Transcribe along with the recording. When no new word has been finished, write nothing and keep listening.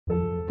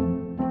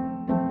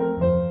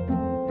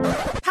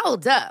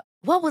Hold up.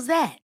 What was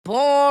that?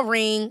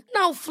 Boring.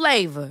 No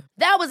flavor.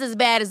 That was as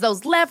bad as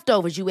those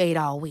leftovers you ate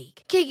all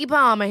week. Keke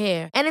Palmer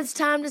here, and it's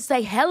time to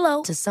say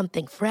hello to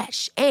something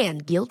fresh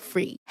and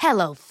guilt-free.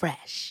 Hello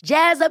Fresh.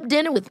 Jazz up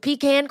dinner with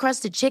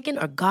pecan-crusted chicken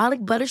or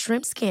garlic butter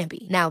shrimp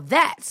scampi. Now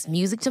that's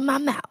music to my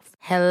mouth.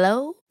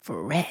 Hello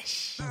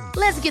Fresh.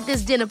 Let's get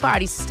this dinner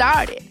party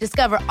started.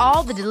 Discover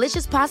all the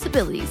delicious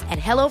possibilities at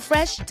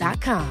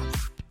hellofresh.com.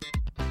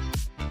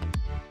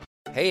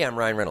 Hey, I'm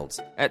Ryan Reynolds.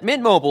 At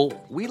Mint Mobile,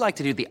 we like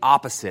to do the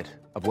opposite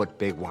of what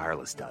Big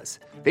Wireless does.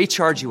 They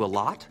charge you a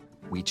lot,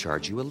 we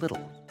charge you a little.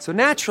 So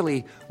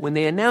naturally, when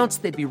they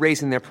announced they'd be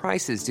raising their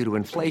prices due to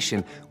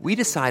inflation, we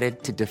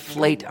decided to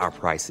deflate our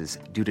prices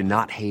due to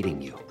not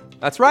hating you.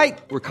 That's right.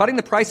 We're cutting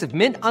the price of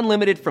Mint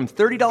Unlimited from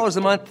 $30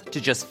 a month to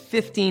just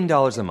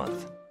 $15 a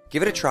month.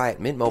 Give it a try at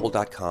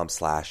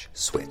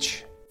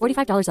mintmobile.com/switch.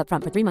 $45 up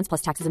front for 3 months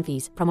plus taxes and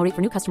fees. Promo rate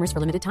for new customers for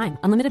limited time.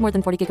 Unlimited more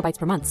than 40 gigabytes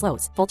per month.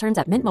 Slows full terms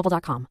at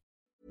mintmobile.com.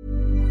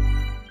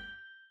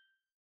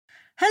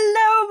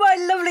 Hello, my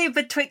lovely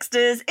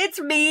betwixters. It's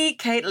me,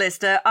 Kate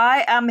Lister.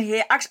 I am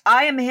here. Actually,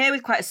 I am here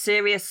with quite a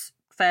serious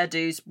fair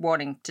dues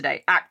warning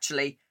today.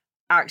 Actually,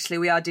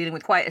 we are dealing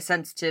with quite a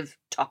sensitive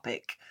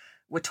topic.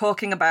 We're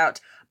talking about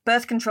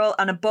birth control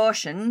and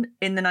abortion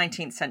in the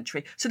 19th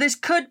century. So this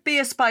could be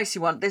a spicy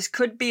one. This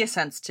could be a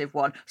sensitive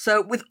one.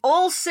 So with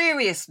all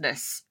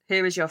seriousness,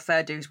 here is your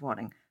fair dues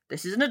warning.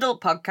 This is an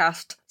adult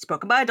podcast,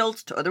 spoken by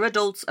adults to other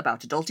adults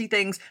about adulty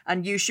things,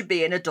 and you should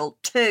be an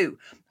adult too.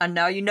 And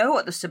now you know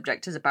what the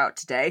subject is about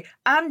today,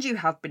 and you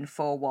have been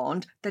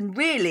forewarned, then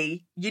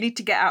really, you need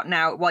to get out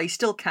now while you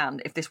still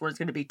can if this one is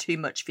going to be too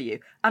much for you.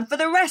 And for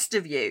the rest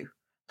of you,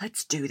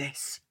 let's do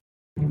this.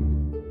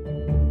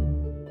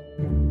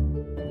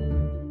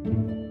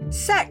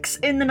 Sex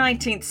in the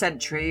 19th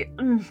century,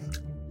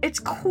 it's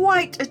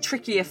quite a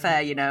tricky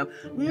affair, you know.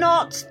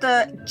 Not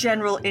the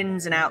general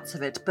ins and outs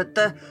of it, but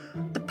the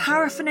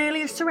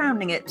paraphernalia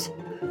surrounding it.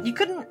 You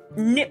couldn't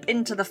nip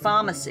into the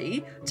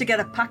pharmacy to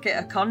get a packet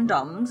of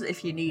condoms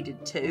if you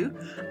needed to,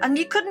 and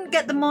you couldn't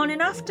get the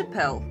morning after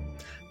pill.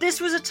 This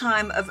was a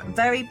time of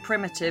very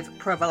primitive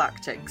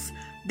prophylactics.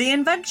 The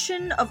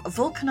invention of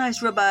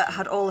vulcanized rubber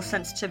had all the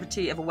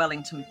sensitivity of a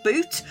Wellington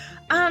boot,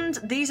 and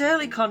these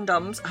early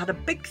condoms had a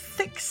big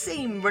thick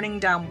seam running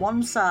down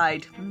one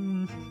side.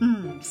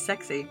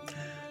 Sexy.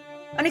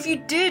 And if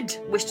you did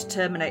wish to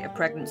terminate a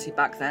pregnancy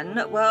back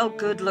then, well,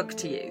 good luck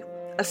to you.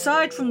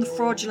 Aside from the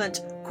fraudulent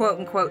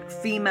quote-unquote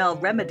female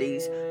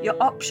remedies, your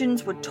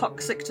options were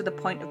toxic to the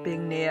point of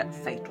being near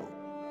fatal.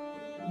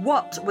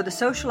 What were the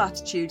social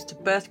attitudes to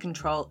birth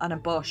control and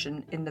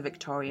abortion in the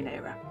Victorian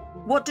era?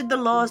 What did the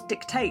laws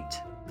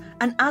dictate?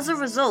 And as a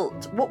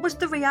result, what was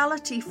the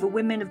reality for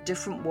women of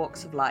different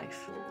walks of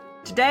life?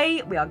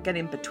 Today, we are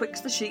getting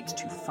betwixt the sheets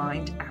to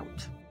find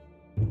out.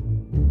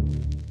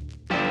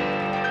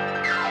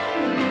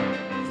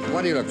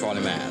 What do you look for in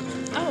a man?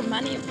 Oh,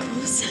 money, of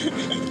course.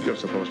 You're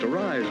supposed to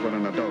rise when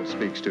an adult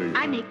speaks to you.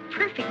 I make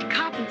perfect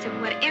copies of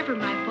whatever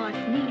my boss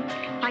needs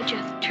by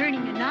just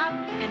turning a knob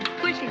and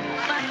pushing a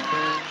button.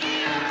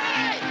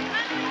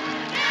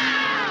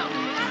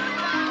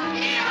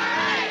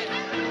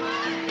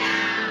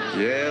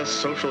 Yes,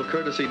 social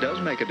courtesy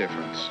does make a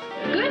difference.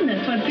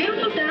 Goodness, what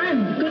beautiful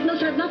times. Goodness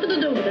has nothing to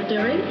do with it,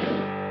 dearie.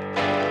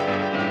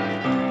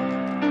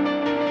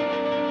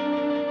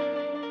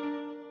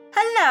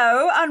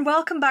 Hello, and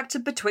welcome back to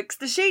Betwixt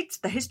the Sheets,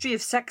 the history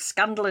of sex,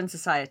 scandal and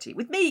society,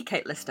 with me,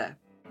 Kate Lister.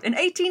 In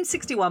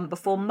 1861,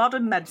 before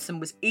modern medicine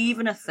was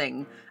even a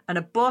thing, an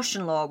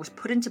abortion law was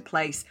put into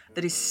place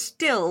that is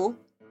still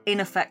in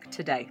effect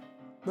today.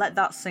 Let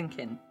that sink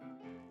in.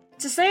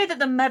 To say that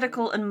the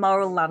medical and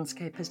moral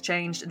landscape has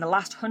changed in the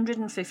last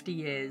 150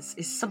 years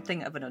is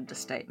something of an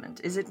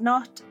understatement, is it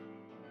not?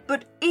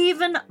 But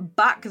even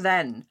back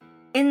then,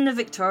 in the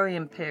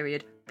Victorian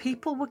period,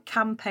 people were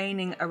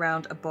campaigning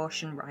around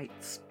abortion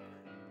rights.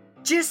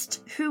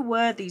 Just who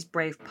were these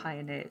brave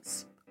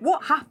pioneers?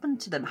 What happened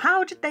to them?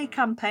 How did they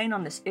campaign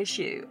on this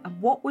issue? And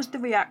what was the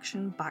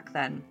reaction back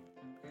then?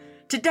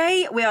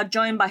 Today, we are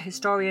joined by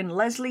historian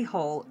Leslie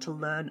Hall to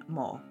learn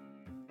more.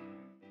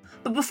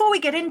 But before we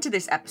get into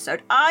this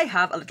episode, I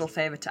have a little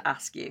favour to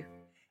ask you.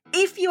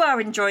 If you are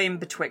enjoying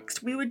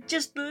Betwixt, we would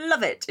just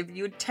love it if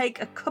you would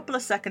take a couple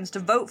of seconds to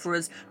vote for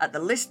us at the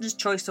Listener's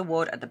Choice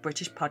Award at the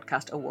British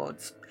Podcast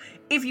Awards.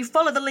 If you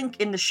follow the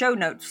link in the show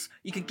notes,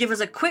 you could give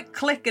us a quick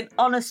click and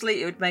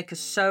honestly, it would make us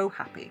so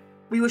happy.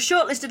 We were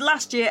shortlisted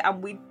last year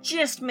and we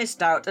just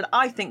missed out, and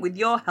I think with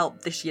your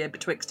help this year,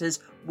 Betwixters,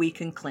 we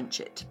can clinch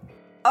it.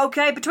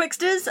 Okay,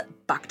 Betwixters,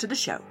 back to the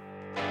show.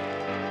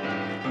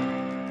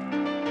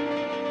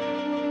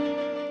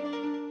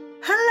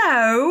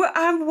 Hello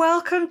and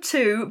welcome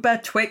to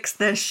Betwixt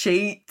the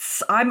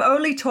Sheets. I'm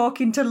only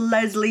talking to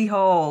Leslie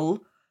Hall.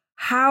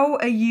 How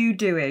are you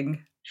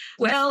doing?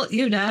 Well,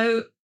 you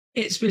know,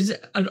 it's been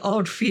an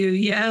odd few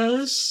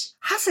years.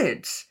 Has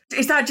it?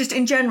 Is that just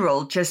in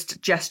general,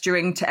 just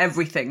gesturing to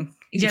everything?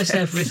 Yes,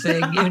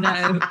 everything, you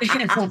know.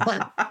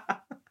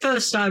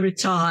 First I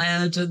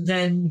retired and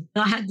then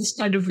I had this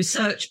kind of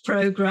research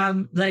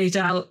program laid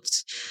out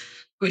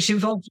which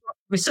involved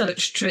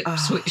research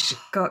trips, which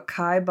got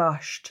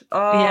kiboshed.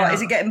 Oh, Yeah,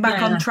 is it getting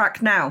back on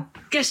track now?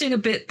 getting a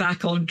bit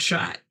back on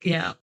track,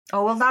 yeah.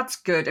 Oh, well, that's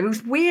good. It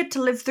was weird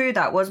to live through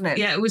that, wasn't it?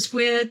 Yeah, it was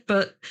weird,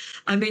 but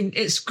I mean,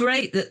 it's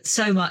great that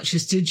so much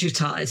is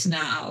digitised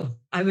now.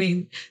 I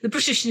mean, the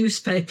British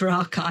Newspaper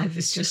Archive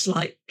is just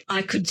like,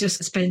 I could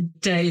just spend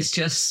days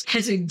just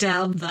heading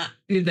down that,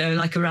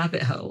 like a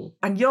rabbit hole.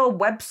 And your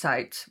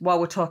website, while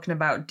we're talking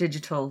about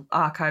digital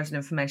archives and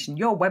information,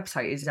 your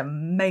website is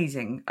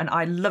amazing. And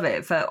I love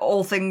it for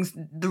all things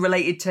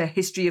related to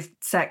history of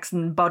sex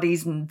and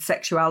bodies and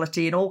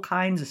sexuality and all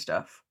kinds of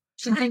stuff.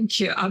 Thank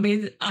you. I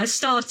mean, I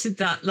started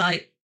that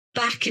like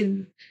back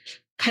in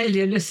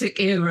Paleolithic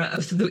era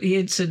of the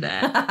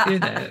internet,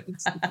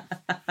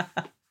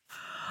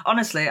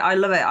 Honestly, I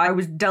love it. I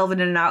was delving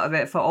in and out of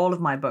it for all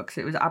of my books.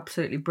 It was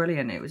absolutely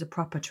brilliant. It was a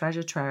proper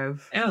treasure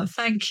trove. Oh,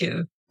 thank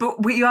you.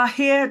 But we are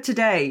here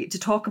today to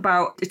talk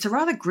about, it's a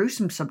rather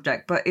gruesome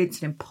subject, but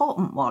it's an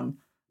important one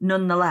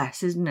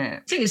nonetheless, isn't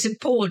it? I think it's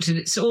important.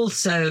 It's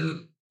also,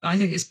 I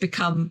think it's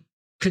become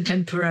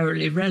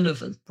contemporarily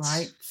relevant.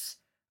 Right.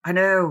 I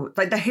know,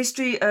 like the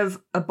history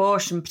of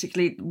abortion,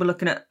 particularly we're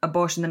looking at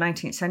abortion in the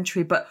 19th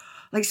century, but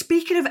like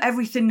speaking of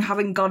everything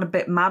having gone a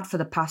bit mad for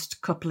the past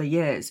couple of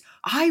years,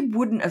 I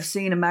wouldn't have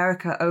seen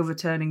America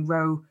overturning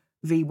Roe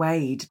v.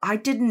 Wade. I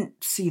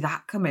didn't see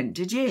that coming,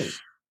 did you?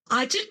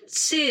 I didn't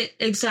see it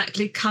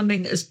exactly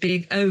coming as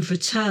being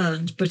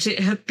overturned, but it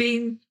had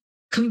been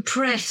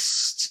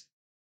compressed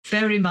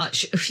very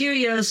much. A few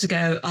years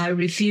ago, I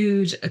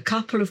reviewed a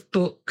couple of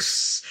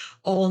books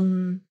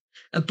on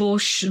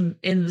abortion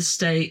in the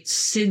States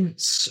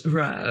since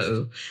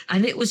Roe.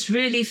 And it was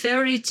really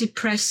very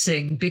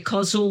depressing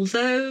because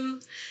although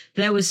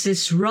there was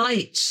this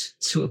right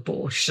to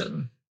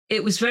abortion,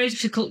 it was very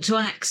difficult to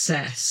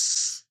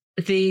access.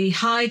 The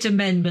Hyde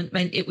Amendment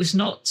meant it was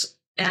not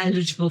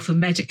eligible for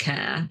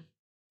Medicare.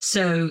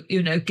 So,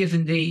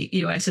 given the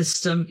US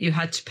system, you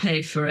had to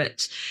pay for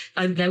it.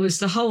 And there was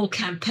the whole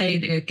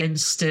campaigning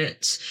against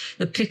it,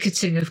 the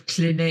picketing of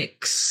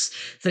clinics,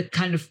 the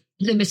kind of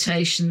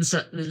limitations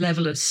at the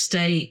level of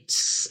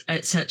states,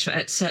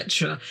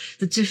 etc.,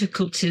 the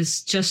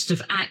difficulties just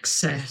of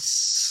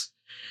access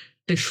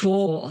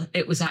before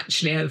it was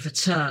actually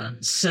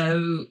overturned.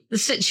 So the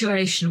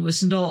situation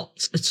was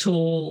not at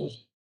all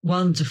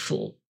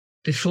wonderful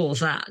before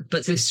that,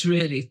 but this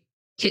really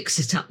kicks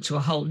it up to a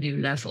whole new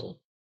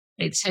level.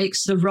 It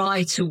takes the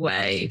right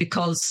away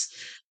because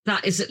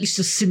that is at least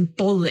a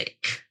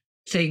symbolic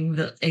thing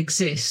that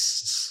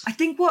exists. I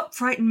think what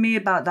frightened me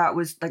about that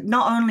was like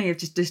not only of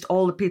just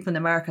all the people in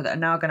America that are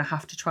now going to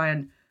have to try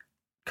and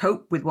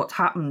cope with what's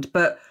happened,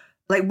 but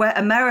like where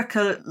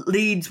America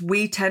leads,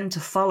 we tend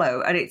to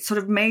follow. And it sort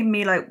of made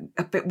me like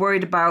a bit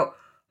worried about,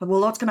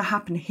 well, what's going to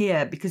happen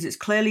here? Because it's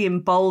clearly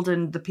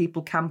emboldened the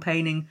people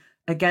campaigning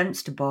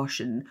against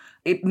abortion.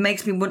 It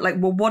makes me wonder, like,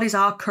 well, what is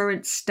our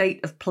current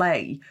state of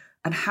play?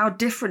 And how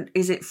different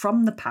is it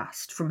from the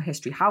past, from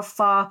history? How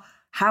far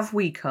have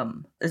we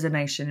come as a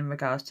nation in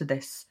regards to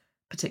this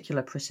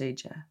particular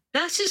procedure?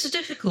 That is a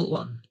difficult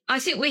one. I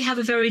think we have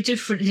a very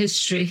different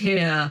history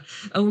here,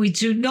 and we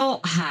do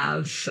not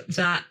have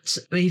that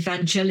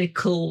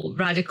evangelical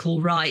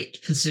radical right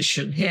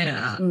position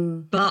here.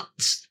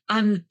 But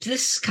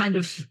this kind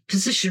of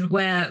position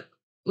where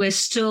we're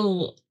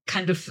still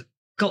kind of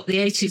got the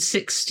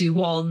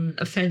 1861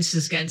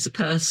 Offences Against a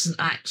Person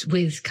Act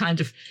with kind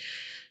of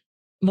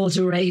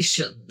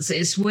moderations.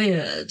 It's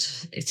weird.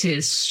 It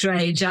is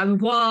strange. I mean,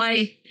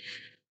 why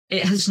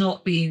it has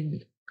not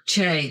been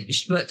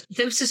changed, but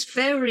there was this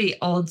very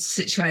odd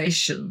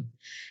situation.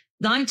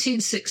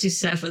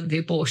 1967, the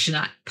Abortion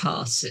Act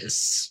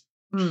passes,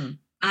 and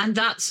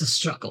that's a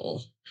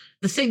struggle.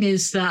 The thing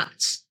is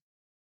that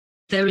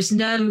there is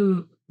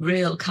no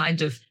real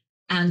kind of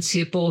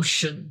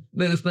anti-abortion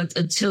movement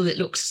until it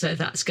looks as though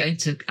that's going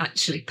to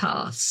actually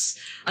pass.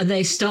 And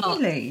they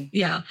start,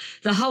 the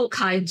whole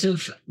kind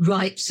of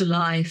right to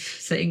life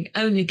thing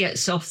only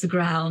gets off the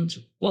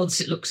ground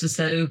once it looks as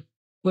though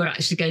we're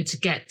actually going to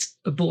get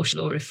abortion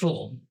law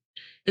reform.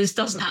 This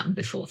doesn't happen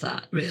before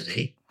that,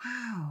 really.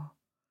 Wow.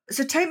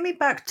 So take me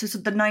back to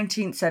the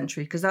 19th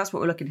century, because that's what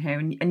we're looking here.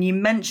 And you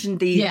mentioned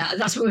the... Yeah,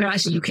 that's what we're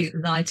actually looking at, the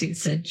 19th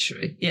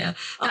century. Yeah.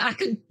 I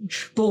can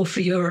bore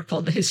for Europe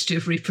on the history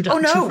of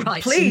reproductive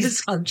rights in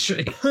this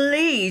country.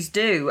 Please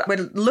do.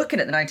 We're looking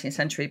at the 19th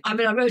century. I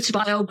mean, I wrote a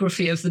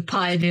biography of the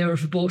pioneer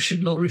of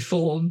abortion law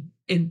reform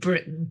in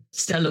Britain,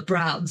 Stella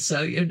Brown,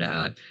 so,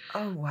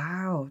 Oh,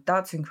 wow.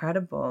 That's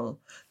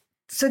incredible.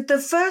 So the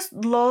first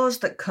laws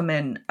that come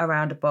in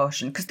around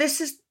abortion, because this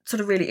is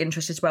sort of really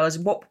interesting as well, as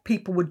what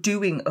people were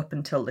doing up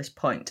until this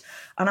point.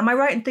 And am I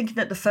right in thinking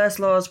that the first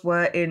laws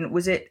were in,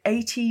 was it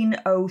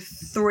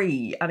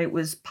 1803? And it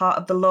was part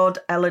of the Lord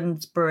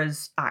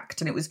Ellenborough's Act,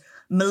 and it was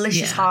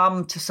malicious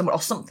harm to someone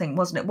or something,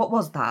 wasn't it? What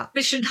was that?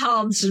 Malicious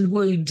harms and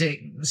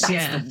woundings,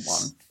 That's the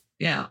one.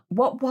 Yeah.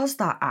 What was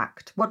that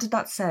act? What did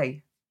that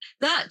say?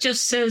 That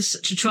just says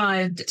to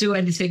try and do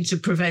anything to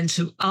prevent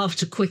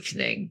after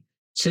quickening,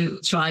 to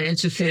try and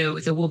interfere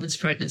with a woman's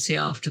pregnancy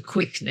after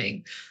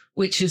quickening,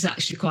 which is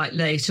actually quite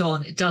late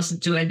on. It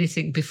doesn't do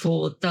anything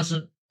before,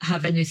 doesn't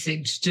have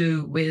anything to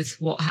do with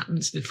what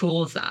happens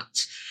before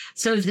that.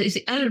 So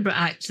the Edinburgh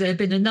Act, there have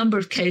been a number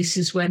of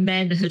cases where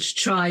men had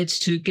tried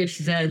to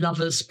give their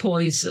lovers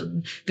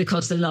poison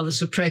because their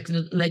lovers were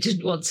pregnant and they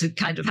didn't want to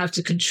kind of have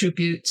to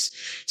contribute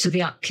to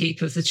the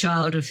upkeep of the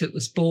child if it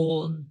was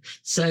born.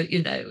 So,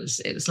 you know,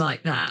 it was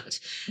like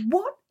that.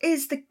 What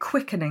is the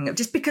quickening?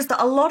 Just because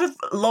a lot of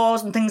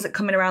laws and things that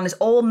come in around this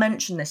all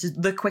mention this as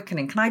the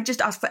quickening. Can I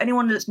just ask, for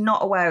anyone that's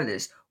not aware of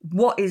this,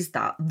 what is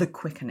that, the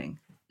quickening?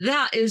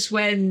 That is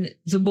when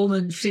the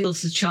woman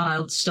feels the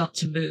child start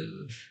to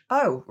move.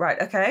 Oh, right,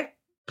 okay.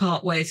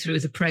 Partway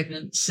through the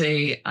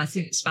pregnancy, I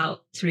think it's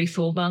about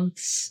 3-4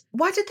 months.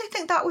 Why did they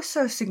think that was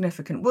so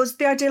significant? Was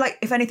the idea like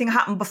if anything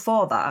happened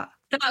before that?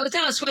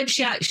 That's when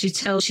she actually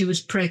tells she was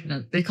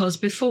pregnant, because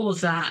before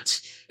that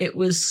it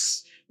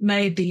was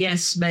maybe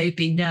yes,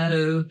 maybe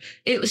no.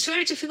 It was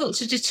very difficult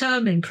to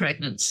determine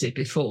pregnancy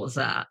before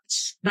that.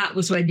 That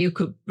was when you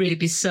could really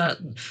be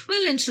certain.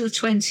 Well, into the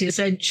 20th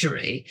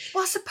century.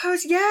 Well, I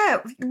suppose,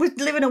 yeah. We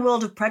live in a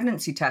world of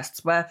pregnancy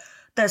tests where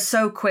they're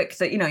so quick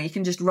that, you know, you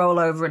can just roll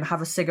over and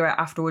have a cigarette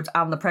afterwards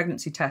and the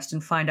pregnancy test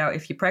and find out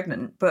if you're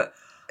pregnant. But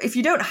if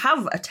you don't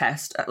have a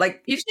test,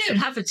 like... If you don't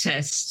have a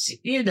test,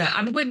 you know,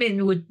 I mean,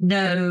 women would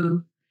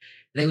know.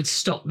 They would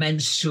stop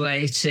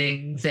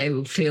menstruating, they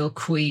would feel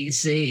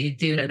queasy,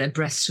 you know, their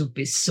breasts would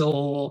be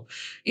sore.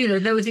 You know,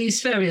 there were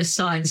these various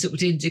signs that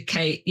would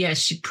indicate, yes,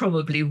 she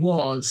probably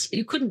was.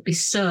 You couldn't be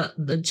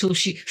certain until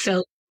she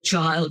felt the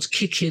child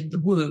kick in the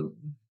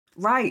womb.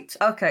 Right,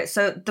 okay.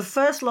 So the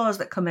first laws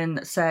that come in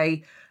that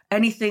say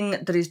anything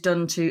that is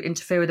done to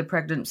interfere with a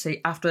pregnancy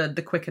after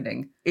the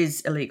quickening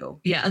is illegal.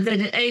 Yeah, and then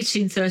in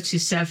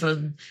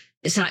 1837,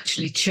 it's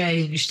actually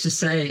changed to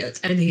say at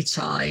any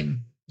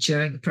time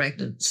during the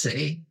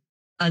pregnancy.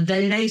 And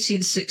then in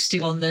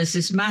 1861, there's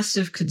this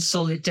massive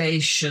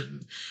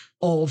consolidation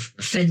of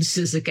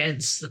offences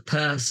against the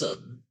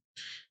person,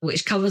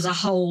 which covers a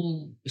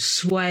whole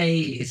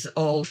swathe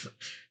of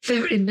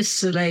very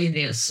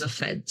miscellaneous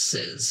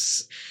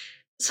offences.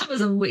 Some of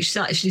them which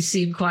actually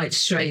seem quite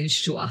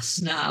strange to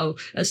us now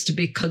as to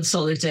be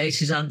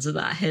consolidated under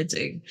that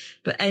heading.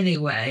 But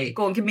anyway.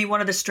 Go on, give me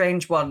one of the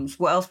strange ones.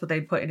 What else were they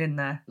putting in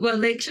there? Well,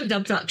 they include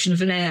abduction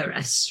of an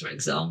heiress, for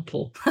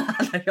example.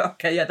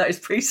 Okay, yeah, that is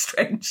pretty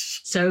strange.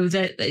 So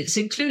it's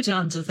included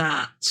under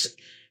that,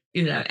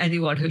 you know,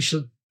 anyone who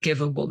shall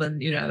give a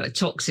woman, you know, a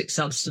toxic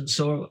substance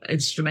or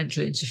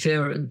instrumental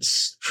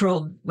interference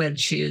from when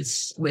she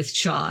is with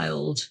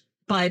child.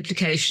 By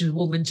implication, a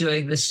woman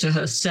doing this to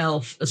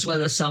herself as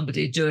well as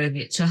somebody doing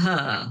it to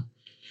her.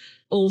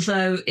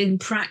 Although in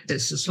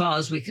practice, as far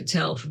as we can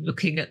tell from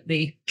looking at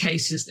the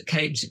cases that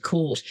came to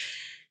court,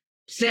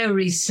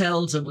 very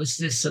seldom was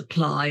this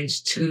applied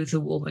to the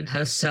woman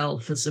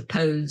herself as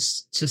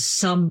opposed to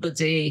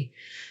somebody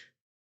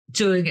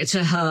doing it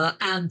to her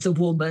and the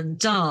woman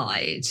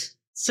died.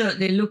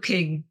 Certainly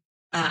looking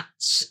at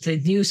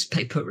the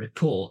newspaper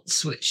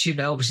reports, which, you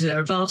know, obviously there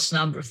are a vast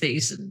number of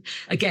these. And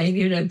again,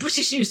 you know,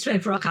 British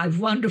Newspaper Archive,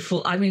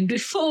 wonderful. I mean,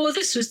 before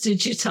this was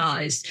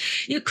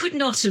digitised, you could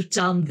not have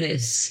done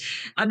this.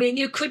 I mean,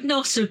 you could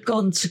not have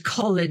gone to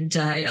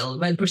Colindale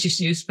when British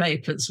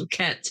newspapers were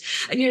kept.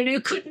 And, you know, you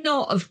could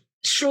not have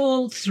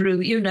trawled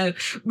through, you know,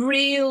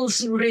 reels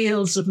and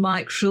reels of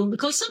microfilm,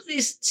 because some of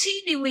these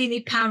teeny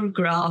weeny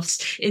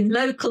paragraphs in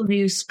local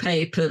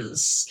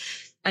newspapers.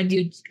 And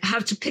you'd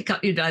have to pick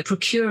up, you know,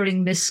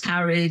 procuring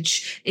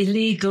miscarriage,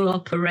 illegal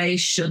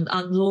operation,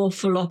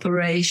 unlawful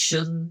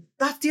operation.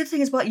 That's the other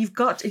thing as well. You've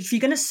got, if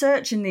you're going to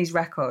search in these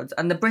records,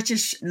 and the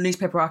British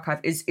Newspaper Archive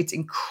it's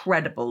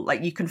incredible.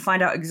 Like, you can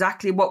find out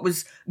exactly what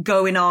was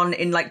going on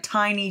in like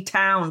tiny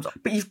towns,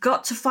 but you've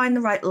got to find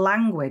the right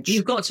language.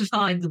 You've got to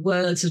find the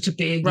words that are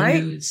being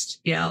used.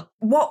 Yeah.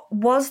 What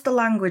was the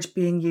language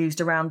being used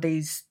around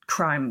these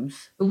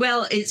crimes?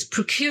 Well, it's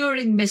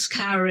procuring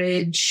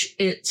miscarriage,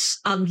 it's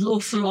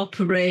unlawful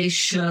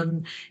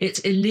operation, it's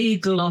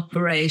illegal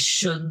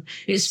operation.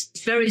 It's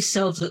very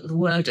seldom that the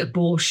word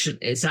abortion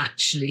is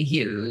actually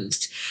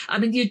used. I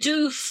mean, you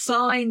do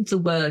find the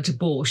word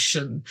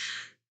abortion,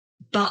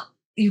 but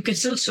you get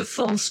sort of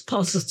false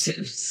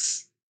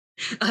positives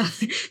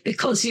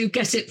because you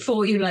get it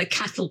for, you know,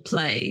 cattle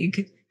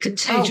plague,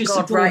 contagious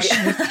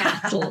abortion of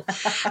cattle,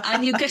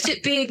 and you get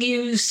it being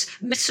used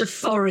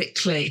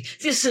metaphorically,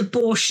 this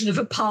abortion of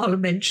a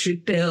parliamentary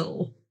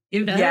bill,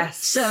 you know?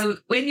 Yes. So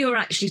when you're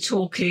actually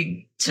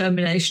talking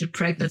termination of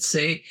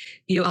pregnancy,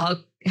 you are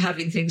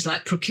having things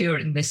like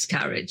procuring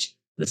miscarriage,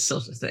 this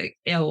sort of thing,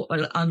 you know,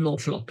 or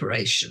unlawful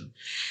operation.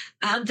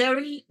 And there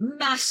are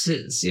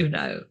masses, you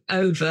know,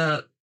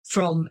 over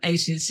from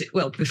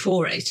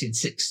before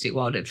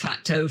 1861, in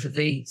fact, over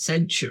the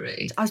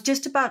century. I was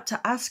just about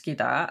to ask you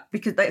that,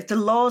 because if the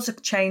laws are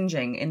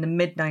changing in the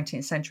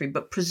mid-19th century,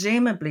 but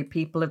presumably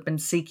people have been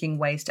seeking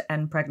ways to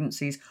end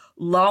pregnancies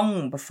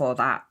long before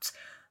that.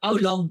 Oh,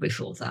 long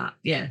before that,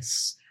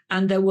 yes.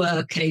 And there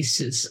were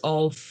cases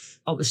of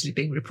obviously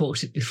being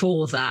reported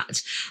before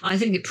that. I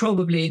think it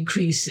probably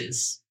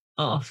increases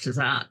after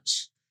that.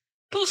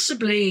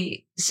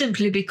 Possibly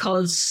simply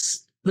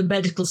because the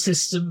medical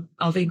system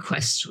of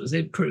inquest was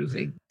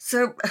improving.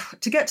 So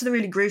to get to the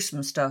really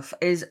gruesome stuff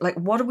is, like,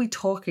 what are we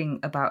talking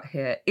about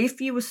here?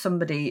 If you were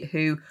somebody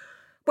who,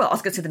 well, I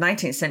was going to say the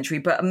 19th century,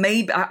 but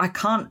maybe I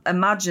can't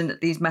imagine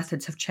that these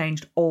methods have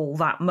changed all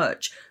that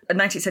much. The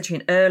 19th century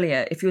and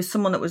earlier, if you were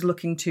someone that was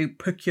looking to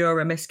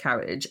procure a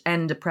miscarriage,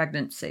 end a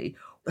pregnancy,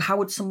 how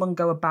would someone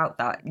go about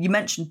that? You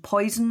mentioned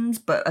poisons,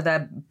 but are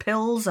there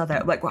pills? Are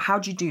there, like, how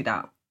do you do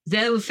that?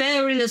 There were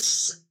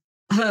various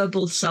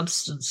herbal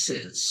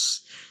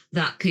substances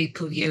that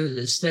people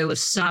used. There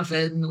was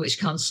savin, which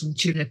comes from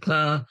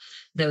juniper.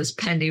 There was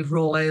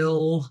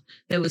pennyroyal.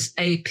 There was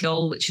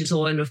apiol, which is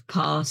oil of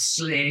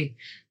parsley.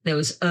 There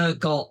was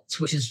ergot,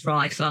 which is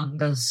rye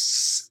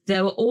fungus.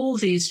 There were all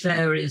these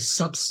various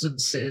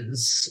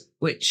substances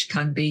which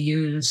can be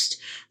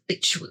used,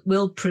 which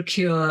will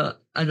procure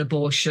an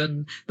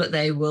abortion, but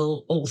they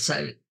will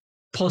also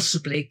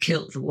possibly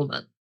kill the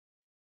woman.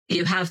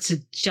 You have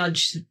to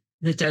judge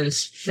the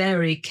dose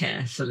very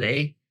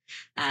carefully,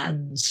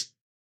 and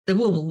the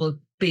woman will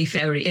be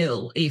very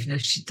ill even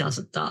if she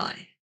doesn't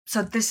die.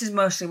 So this is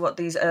mostly what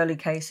these early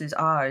cases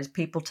are, is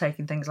people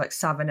taking things like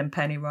savin and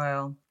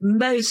pennyroyal.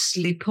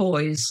 Mostly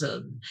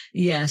poison,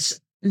 yes.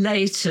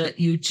 Later,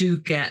 you do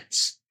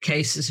get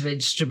cases of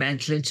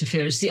instrumental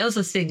interference. The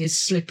other thing is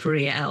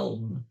slippery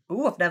elm.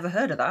 Oh, I've never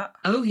heard of that.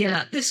 Oh,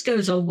 yeah. This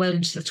goes on well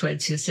into the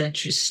 20th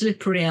century.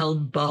 Slippery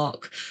elm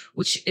bark,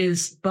 which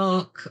is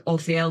bark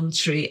of the elm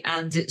tree,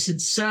 and it's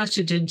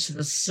inserted into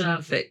the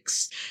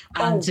cervix.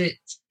 And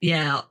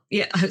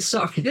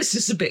sorry, this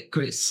is a bit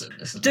gruesome,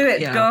 isn't Do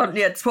it, Yeah. go on.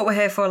 Yeah, it's what we're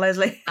here for,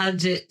 Leslie.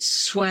 And it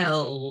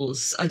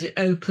swells and it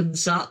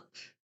opens up,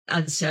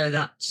 and so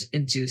that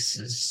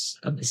induces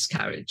a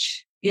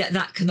miscarriage. Yeah,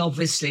 that can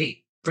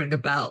obviously bring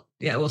about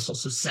all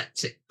sorts of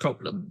septic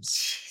problems.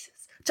 Jesus.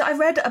 So I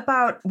read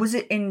about, was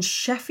it in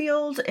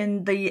Sheffield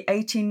in the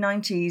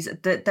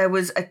 1890s, that there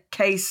was a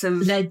case of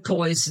lead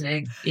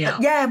poisoning. Yeah.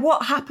 Yeah,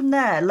 what happened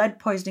there? Lead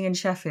poisoning in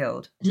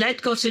Sheffield.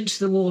 Lead got into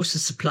the water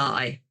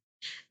supply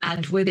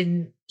and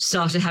women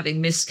started having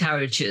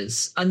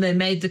miscarriages, and they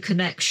made the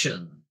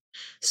connection.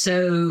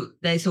 So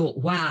they thought,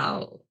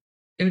 wow,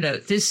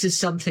 this is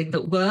something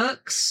that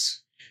works.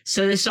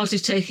 So they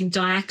started taking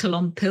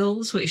diachylon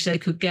pills, which they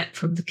could get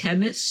from the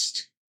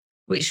chemist,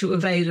 which were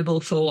available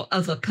for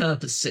other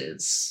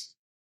purposes.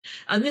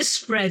 And this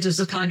spread as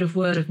a kind of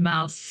word of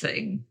mouth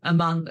thing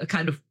among a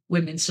kind of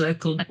women's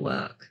local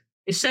network.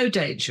 It's so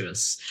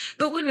dangerous.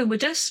 But women were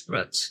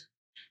desperate.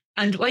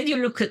 And when you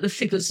look at the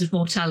figures of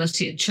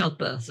mortality in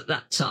childbirth at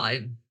that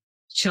time,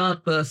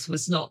 childbirth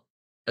was not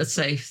a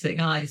safe thing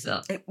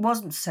either. It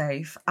wasn't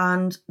safe,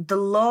 and the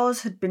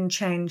laws had been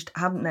changed,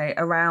 hadn't they,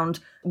 around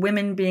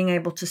women being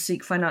able to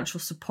seek financial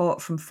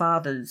support from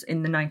fathers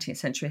in the 19th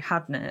century,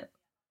 hadn't it?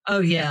 Oh,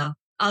 yeah.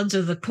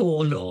 Under the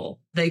Poor Law,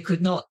 they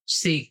could not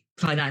seek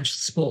financial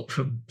support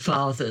from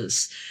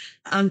fathers.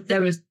 And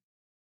there are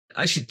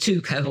actually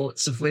two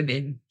cohorts of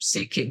women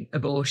seeking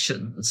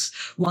abortions.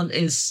 One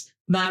is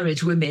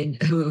married women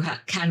who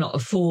cannot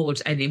afford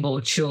any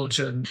more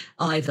children,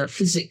 either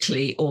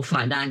physically or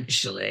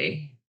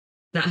financially.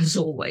 That has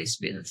always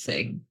been a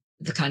thing,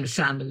 the kind of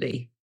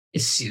family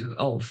issue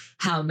of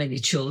how many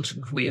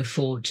children can we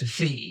afford to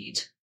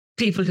feed.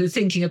 People who are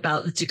thinking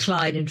about the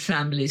decline in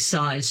family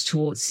size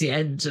towards the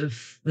end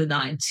of the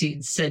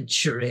 19th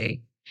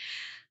century.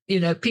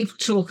 People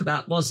talk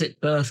about, was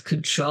it birth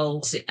control?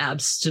 Was it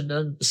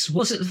abstinence?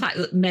 Was it the fact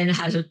that men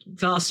had a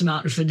vast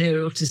amount of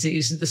venereal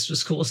disease and this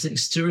was causing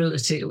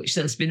sterility, which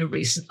there's been a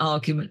recent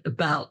argument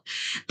about.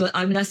 But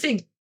I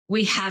think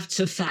we have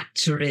to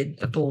factor in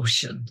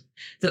abortion,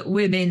 that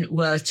women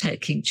were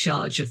taking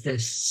charge of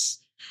this.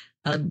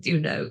 And,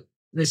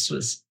 this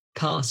was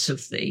part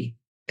of the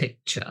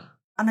picture.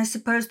 And I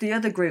suppose the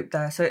other group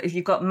there, so if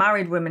you've got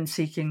married women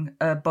seeking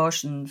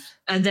abortions.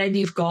 And then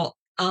you've got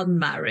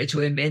unmarried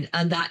women,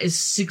 and that is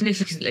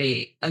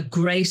significantly a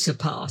greater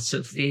part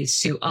of the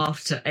issue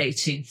after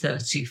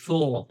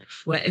 1834,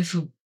 where if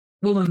a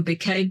woman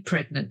became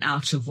pregnant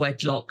out of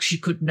wedlock, she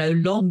could no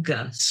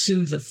longer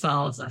sue the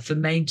father for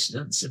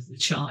maintenance of the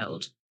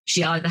child.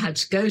 She either had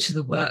to go to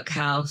the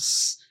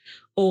workhouse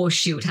or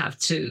she would have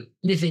to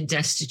live in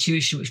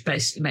destitution, which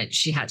basically meant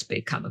she had to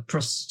become a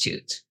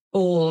prostitute.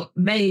 Or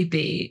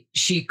maybe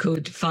she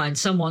could find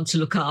someone to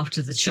look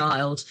after the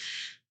child,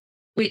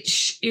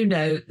 which,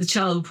 the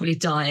child will probably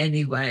die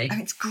anyway.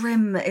 And it's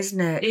grim,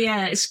 isn't it?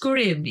 Yeah, it's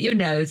grim.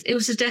 It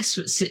was a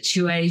desperate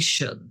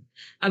situation.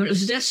 It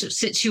was a desperate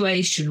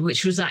situation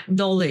which was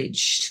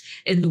acknowledged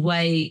in the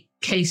way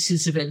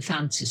cases of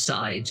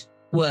infanticide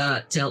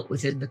were dealt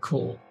with in the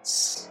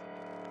courts.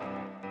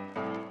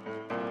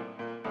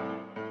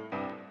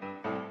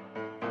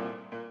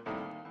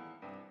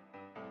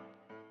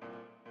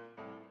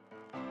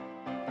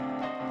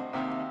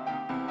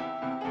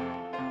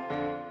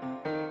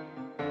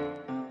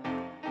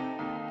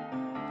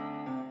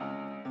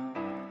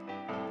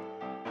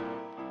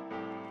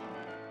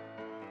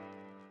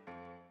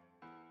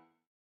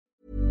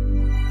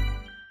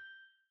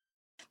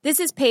 This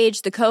is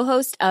Paige, the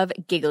co-host of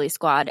Giggly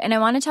Squad, and I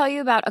want to tell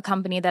you about a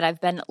company that I've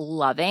been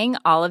loving,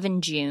 Olive &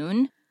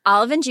 June.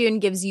 Olive & June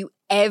gives you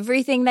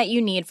everything that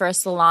you need for a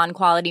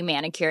salon-quality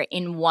manicure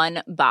in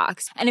one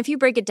box. And if you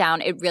break it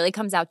down, it really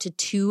comes out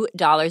to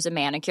 $2 a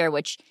manicure,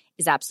 which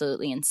is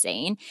absolutely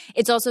insane.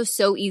 It's also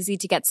so easy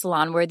to get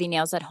salon-worthy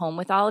nails at home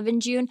with Olive &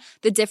 June.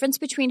 The difference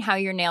between how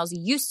your nails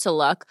used to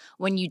look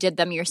when you did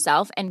them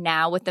yourself and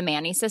now with the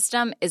Mani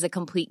system is a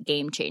complete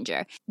game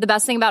changer. The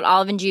best thing about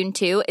Olive & June,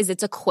 too, is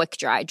it's a quick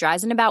dry.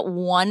 Dries in about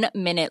 1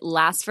 minute,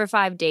 lasts for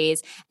 5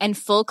 days, and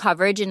full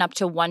coverage in up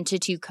to 1 to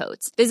 2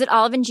 coats. Visit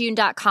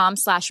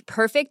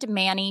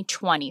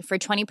oliveandjune.com/perfectmani20 for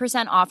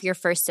 20% off your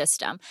first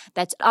system.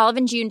 That's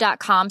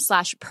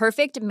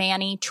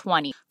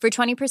oliveandjune.com/perfectmani20 for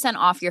 20%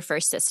 off your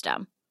first system.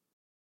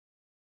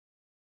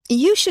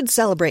 You should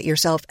celebrate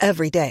yourself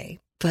every day,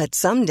 but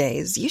some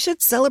days you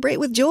should celebrate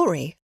with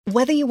jewelry.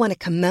 Whether you want to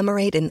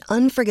commemorate an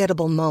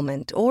unforgettable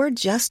moment or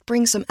just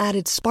bring some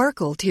added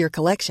sparkle to your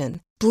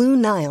collection, Blue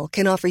Nile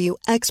can offer you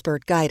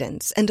expert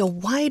guidance and a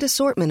wide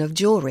assortment of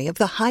jewelry of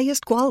the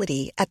highest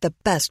quality at the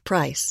best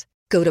price.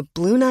 Go to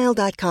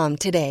BlueNile.com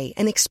today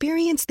and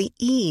experience the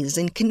ease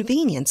and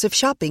convenience of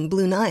shopping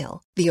Blue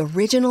Nile, the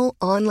original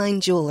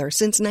online jeweler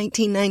since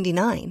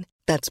 1999.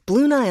 That's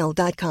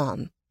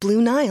BlueNile.com.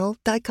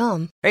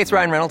 BlueNile.com. Hey, it's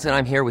Ryan Reynolds, and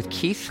I'm here with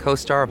Keith,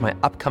 co-star of my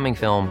upcoming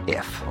film,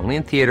 If, only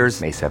in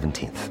theaters May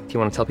 17th. Do you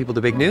want to tell people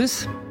the big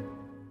news?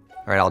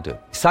 All right, I'll do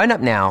it. Sign up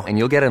now and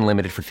you'll get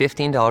unlimited for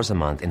 $15 a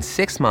month and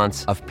 6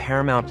 months of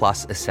Paramount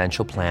Plus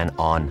Essential Plan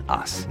on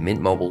us.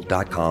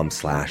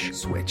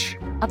 MintMobile.com/switch.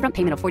 Upfront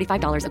payment of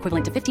 $45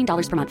 equivalent to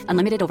 $15 per month.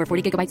 Unlimited over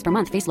 40 gigabytes per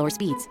month. Face lower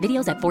speeds.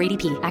 Videos at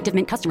 480p. Active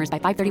Mint customers by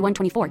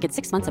 531.24 get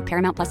 6 months of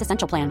Paramount Plus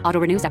Essential Plan.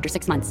 Auto renews after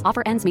 6 months.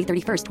 Offer ends May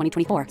 31st,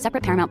 2024.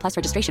 Separate Paramount Plus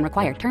registration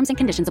required. Terms and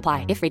conditions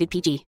apply if rated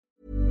PG.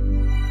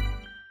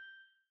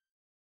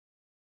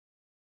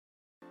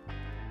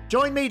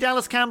 Join me,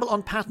 Dallas Campbell,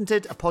 on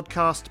Patented, a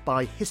podcast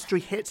by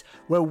History Hit,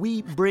 where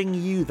we bring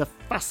you the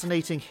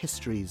fascinating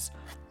histories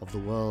of the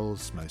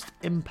world's most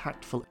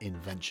impactful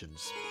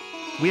inventions.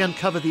 We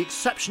uncover the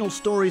exceptional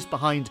stories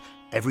behind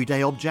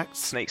everyday objects.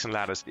 Snakes and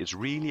Ladders is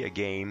really a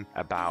game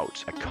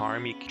about a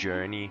karmic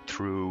journey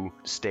through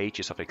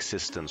stages of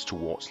existence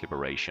towards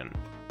liberation.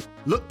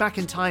 Look back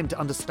in time to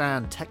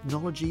understand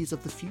technologies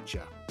of the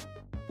future.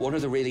 One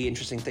of the really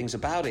interesting things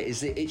about it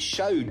is that it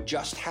showed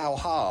just how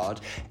hard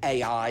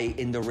AI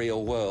in the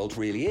real world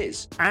really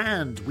is.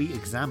 And we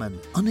examine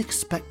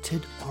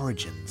unexpected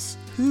origins.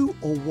 Who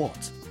or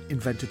what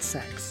invented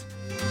sex?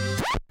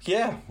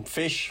 Yeah,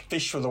 fish.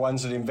 Fish were the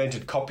ones that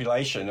invented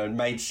copulation and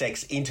made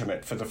sex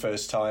intimate for the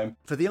first time.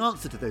 For the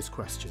answer to those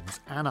questions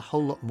and a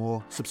whole lot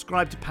more,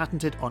 subscribe to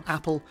Patented on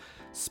Apple,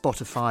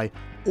 Spotify,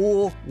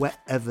 or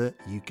wherever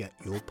you get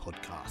your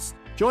podcasts.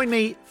 Join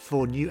me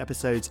for new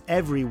episodes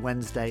every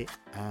Wednesday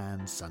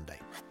and Sunday.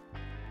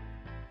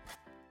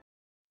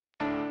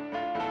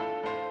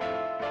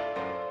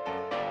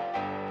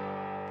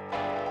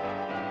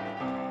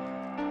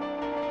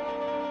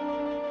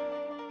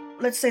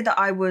 Let's say that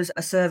I was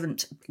a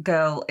servant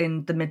girl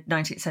in the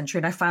mid-19th century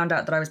and I found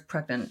out that I was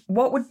pregnant.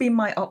 What would be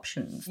my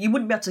options? You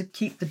wouldn't be able to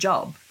keep the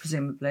job,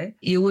 presumably.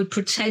 You would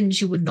pretend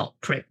you were not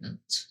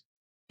pregnant.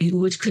 You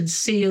would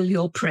conceal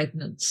your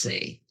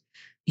pregnancy.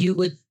 You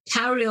would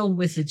carry on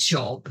with the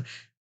job.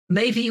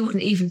 Maybe you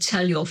wouldn't even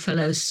tell your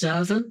fellow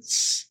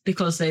servants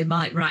because they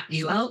might rat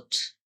you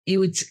out. You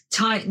would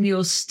tighten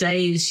your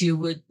stays. You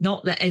would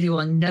not let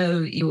anyone know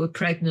you were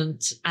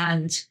pregnant.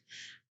 And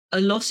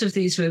a lot of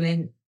these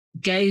women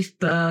gave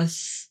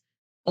birth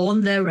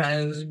on their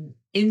own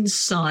in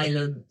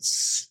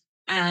silence,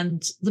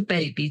 and the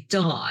baby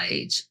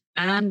died.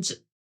 And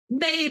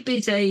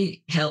maybe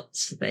they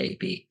helped the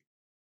baby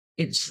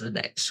into the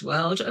next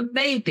world. And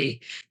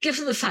maybe,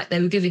 given the fact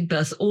they were giving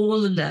birth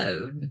all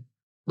alone,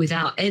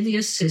 without any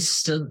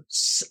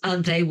assistance,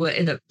 and they were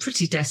in a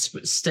pretty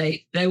desperate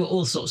state, there were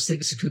all sorts of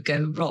things that could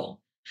go wrong.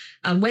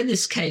 And when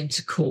this came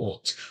to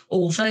court,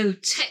 although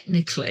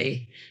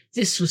technically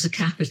this was a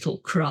capital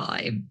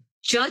crime,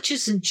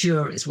 judges and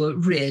juries were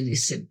really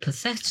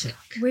sympathetic.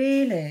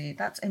 Really?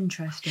 That's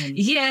interesting.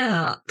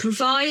 Yeah,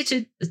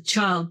 provided the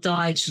child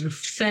died sort of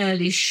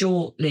fairly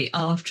shortly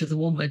after the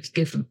woman had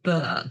given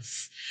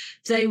birth,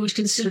 they would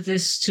consider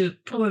this to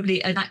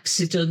probably an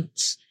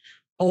accident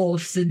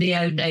of the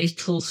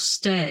neonatal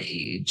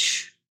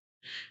stage.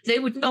 They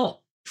would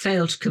not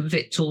fail to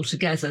convict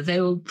altogether.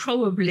 They would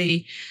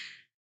probably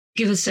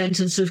give a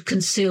sentence of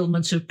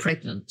concealment of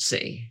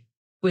pregnancy,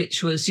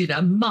 which was,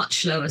 a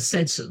much lower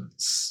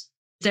sentence.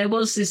 There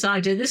was this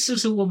idea, this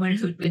was a woman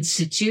who'd been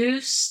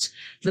seduced.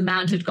 The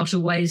man had got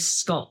away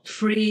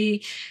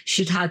scot-free.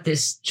 She'd had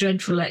this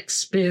dreadful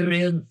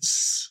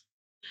experience.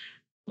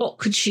 What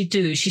could she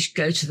do? She should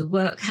go to the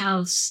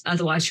workhouse.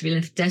 Otherwise she'd be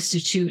left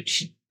destitute.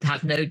 She'd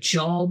have no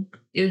job.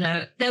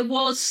 There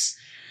was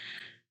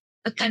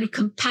a kind of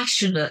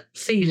compassionate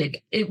feeling.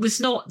 It was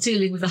not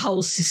dealing with the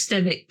whole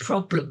systemic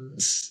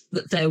problems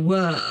that there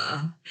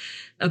were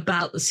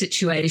about the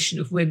situation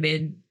of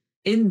women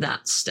in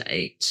that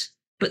state.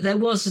 but there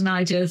was an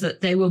idea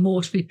that they were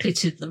more to be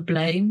pitied than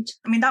blamed.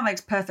 I mean, that makes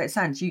perfect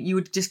sense. You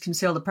would just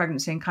conceal the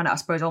pregnancy and kind of, I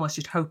suppose, almost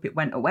just hope it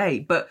went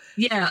away. But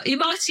yeah, you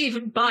might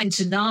even buy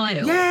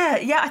denial.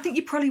 Yeah, I think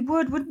you probably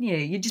would, wouldn't you?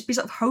 You'd just be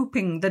sort of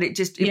hoping that it's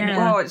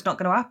not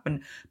going to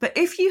happen. But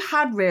if you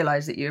had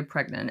realised that you were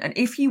pregnant, and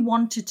if you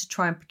wanted to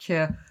try and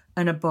procure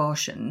an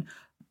abortion,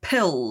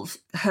 pills,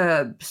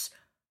 herbs,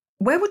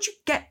 where would you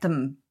get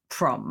them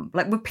from?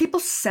 Like, were people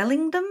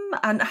selling them,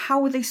 and how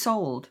were they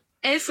sold?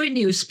 Every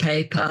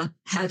newspaper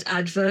had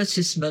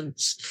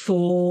advertisements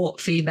for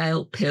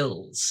female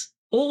pills.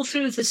 All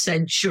through the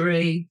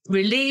century,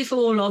 relieve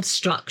all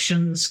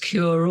obstructions,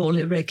 cure all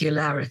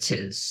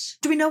irregularities.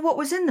 Do we know what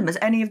was in them? Has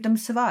any of them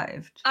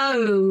survived?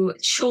 Oh,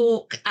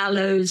 chalk,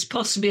 aloes,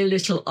 possibly a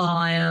little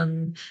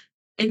iron.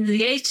 In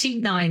the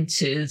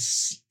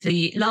 1890s,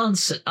 the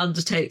Lancet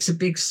undertakes a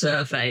big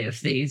survey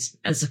of these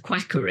as a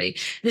quackery.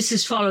 This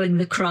is following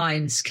the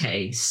Crimes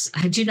case.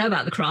 Do you know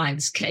about the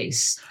Crimes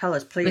case? Tell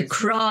us, please. The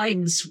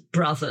Crimes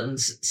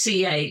brothers,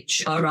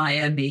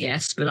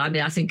 Crimes, but I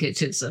mean, I think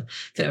it is a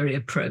very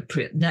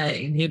appropriate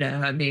name,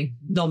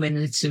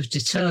 nominative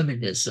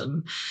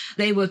determinism.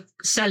 They were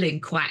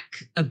selling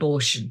quack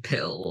abortion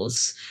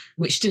pills,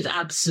 which did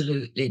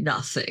absolutely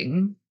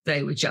nothing.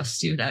 They were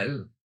just,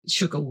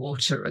 sugar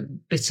water and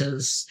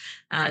bitters,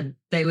 and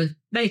they were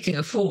making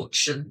a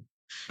fortune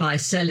by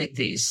selling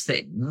these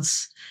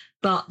things.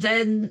 But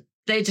then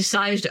they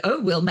decided,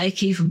 we'll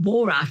make even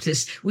more out of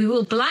this. We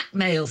will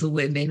blackmail the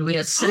women we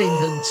are selling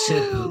them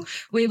to.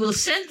 We will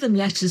send them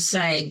letters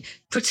saying,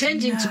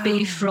 pretending to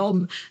be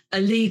from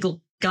a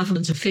legal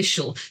government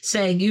official,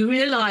 saying, you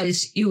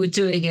realise you were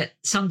doing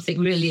something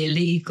really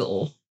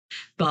illegal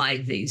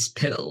buying these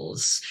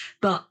pills,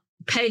 but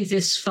pay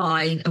this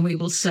fine and we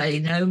will say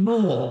no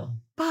more.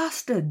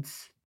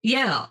 Bastards.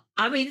 Yeah.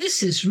 I mean,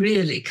 this is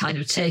really kind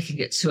of taking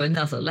it to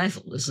another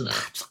level, isn't it?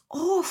 That's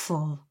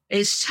awful.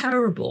 It's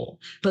terrible.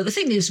 But the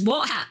thing is,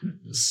 what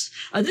happens,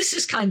 and this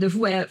is kind of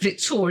where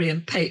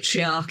Victorian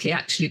patriarchy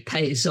actually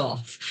pays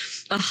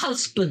off. A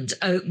husband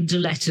opened a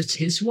letter to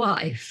his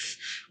wife,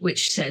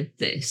 which said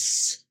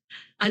this,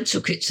 and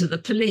took it to the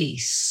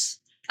police.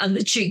 And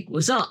the jig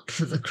was up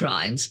for the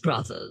Crimes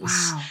brothers.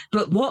 Wow.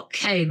 But what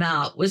came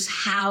out was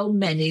how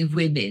many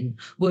women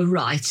were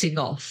writing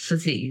off for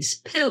these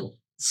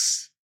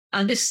pills.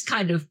 And this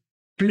kind of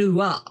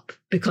blew up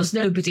because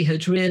nobody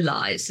had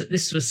realised that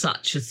this was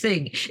such a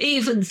thing,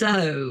 even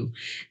though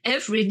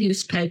every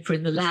newspaper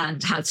in the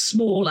land had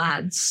small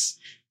ads.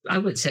 I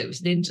wouldn't say it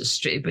was an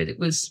industry, but it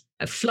was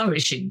a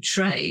flourishing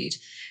trade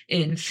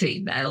in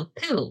female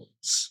pills.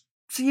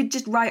 So you'd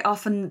just write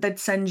off and they'd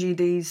send you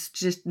these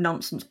just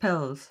nonsense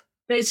pills?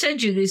 They'd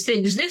send you these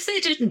things. And if they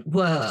didn't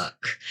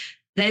work,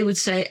 they would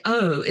say,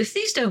 if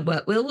these don't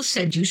work, we'll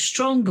send you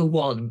stronger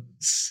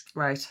ones.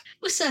 Right.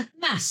 It was a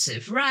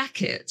massive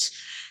racket.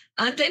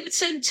 And they would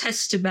send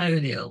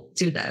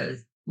testimonials,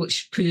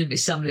 which presumably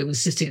somebody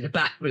was sitting in the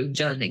back room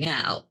journaling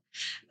out.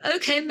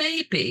 Okay,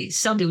 maybe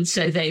somebody would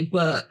say they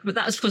worked, but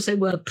that's because they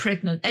weren't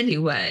pregnant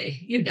anyway.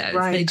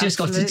 Right, they just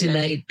absolutely. got a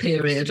delayed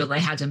period or they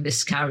had a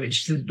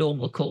miscarriage through the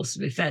normal course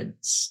of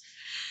events.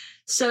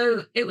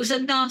 So it was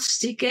a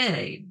nasty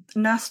game.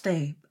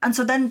 Nasty. And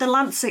so then the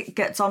Lancet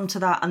gets onto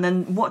that, and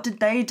then what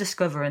did they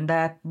discover in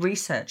their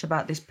research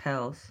about these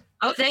pills?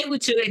 They were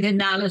doing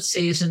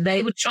analyses and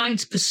they were trying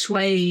to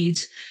persuade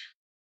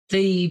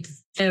the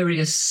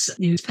various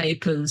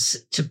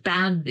newspapers to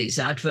ban these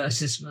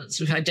advertisements,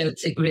 which I don't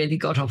think really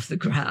got off the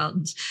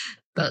ground.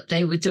 But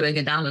they were doing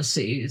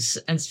analyses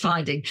and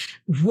finding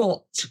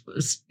what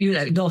was,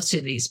 not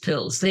in these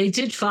pills. They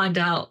did find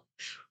out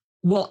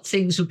what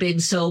things were being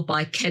sold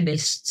by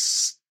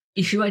chemists.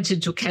 If you went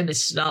into a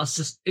chemist and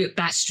asked a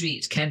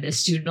backstreet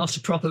chemist, you're not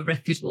a proper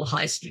reputable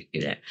high street,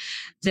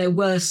 there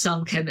were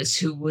some chemists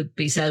who would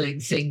be selling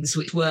things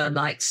which were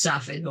like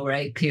Savin or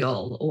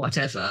Apiol or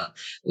whatever,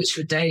 which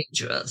were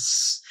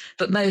dangerous.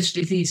 But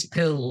mostly these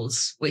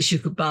pills, which you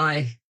could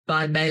buy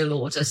by mail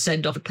order,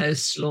 send off a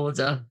postal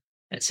order,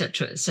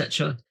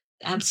 etc.,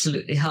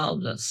 absolutely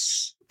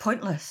harmless.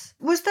 Pointless.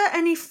 Was there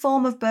any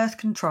form of birth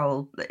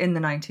control in the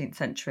 19th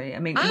century? I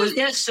mean,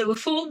 yes, there were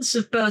forms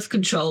of birth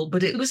control,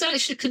 but it was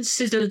actually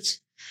considered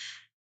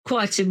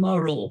quite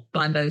immoral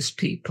by most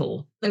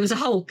people. There was a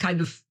whole kind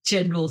of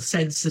general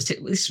sense that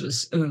this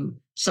was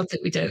something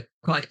we don't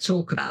quite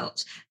talk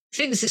about.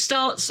 It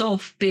starts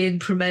off being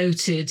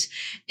promoted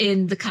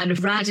in the kind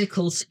of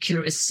radical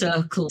secularist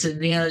circles in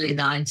the early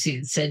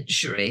 19th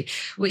century,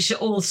 which are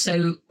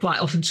also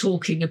quite often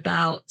talking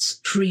about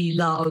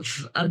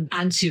pre-love and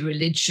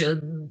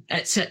anti-religion,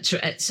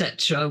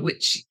 etc.,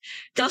 which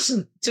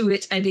doesn't do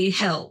it any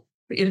help.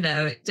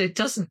 It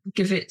doesn't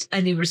give it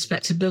any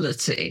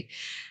respectability.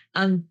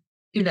 And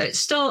it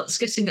starts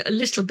getting a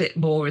little bit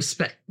more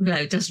respect. No,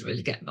 it doesn't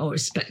really get more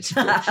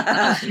respectable.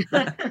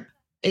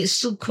 It's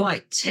still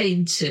quite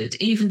tainted,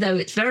 even though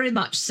it's very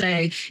much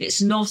saying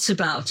it's not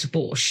about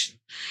abortion.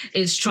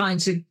 It's trying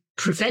to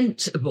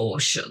prevent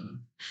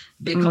abortion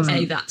because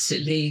A, that's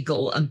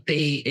illegal, and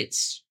B,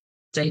 it's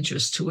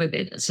dangerous to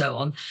women and so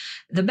on.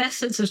 The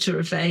methods that are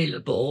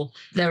available,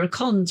 there are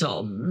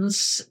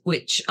condoms,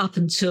 which up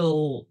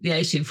until the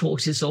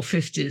 1840s or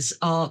 50s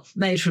are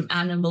made from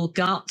animal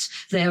gut.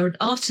 They're an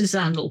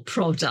artisanal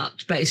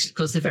product, basically,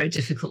 because they're very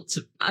difficult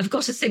to... I've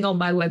got a thing on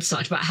my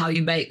website about how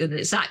you make them.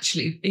 It's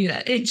actually,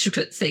 an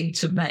intricate thing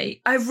to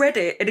make. I've read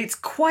it and it's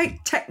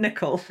quite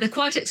technical. They're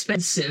quite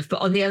expensive,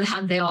 but on the other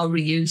hand, they are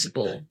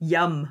reusable.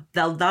 Yum.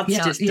 That's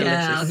just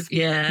delicious.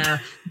 Yeah.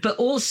 But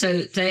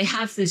also they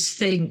have this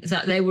thing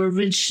that they were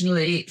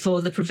originally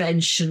for the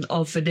prevention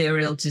of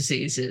venereal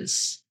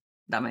diseases.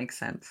 That makes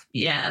sense.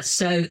 Yeah,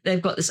 so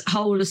they've got this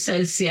whole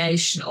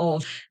association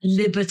of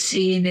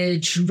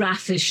libertinage,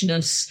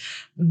 raffishness,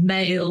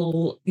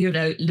 male,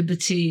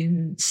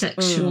 libertine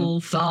sexual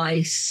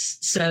vice.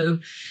 So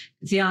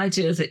the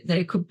idea that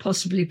they could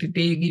possibly be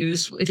being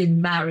used within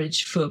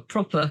marriage for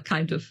proper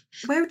kind of...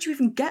 Where would you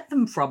even get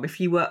them from if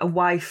you were a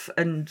wife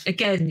and...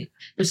 Again,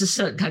 there's a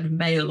certain kind of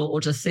mail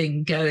order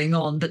thing going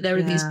on, but there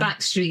are these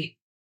backstreet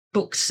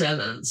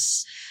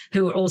booksellers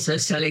who are also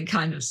selling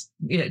kind of,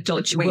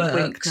 dodgy wink, works.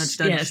 Wink, nudge,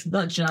 nudge. Yes,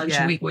 nudge, nudge,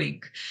 wink,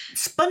 wink.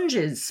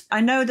 Sponges. I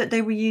know that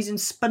they were using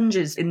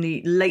sponges in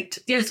the late...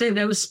 Yes, they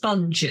were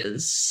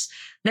sponges.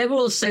 They were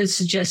also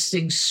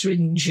suggesting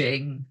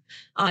syringing,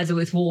 either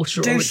with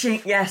water douching, or...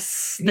 Douching,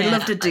 yes. They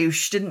loved a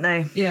douche, didn't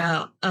they?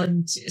 Yeah,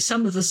 and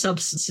some of the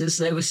substances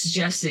they were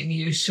suggesting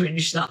you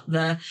syringed up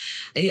there.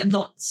 I'm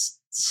not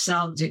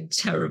sounding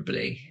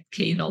terribly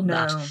keen on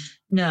that.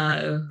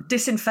 No.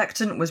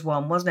 Disinfectant was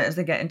one, wasn't it, as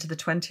they get into the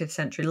 20th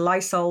century?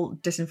 Lysol,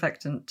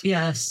 disinfectant.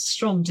 Yes,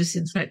 strong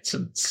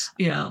disinfectants,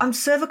 yeah. And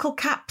cervical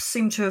caps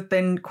seem to have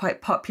been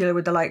quite popular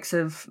with the likes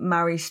of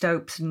Mary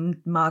Stopes and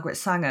Margaret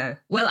Sanger.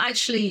 Well,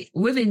 actually,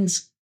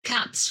 women's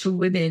caps for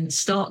women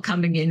start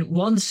coming in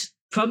once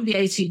from the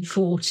 1840s,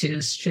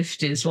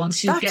 50s.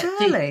 Once you get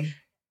early?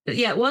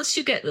 Once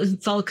you get the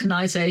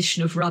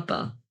vulcanization of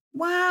rubber.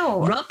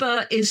 Wow.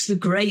 Rubber is the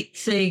great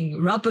thing.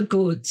 Rubber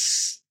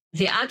goods.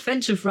 The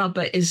advent of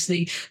rubber is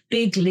the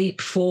big leap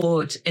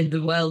forward in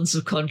the worlds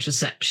of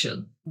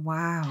contraception.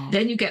 Wow.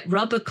 Then you get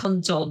rubber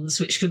condoms,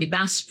 which can be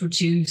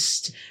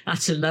mass-produced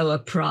at a lower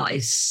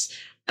price.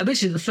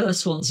 Obviously, the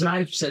first ones are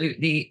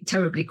absolutely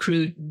terribly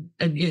crude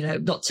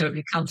and, not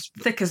terribly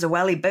comfortable. Thick as a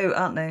welly boot,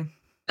 aren't they?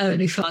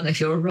 Only fun if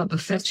you're a rubber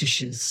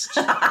fetishist.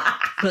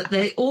 But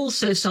they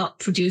also start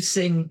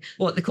producing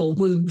what they call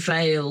womb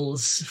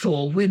veils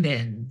for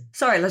women.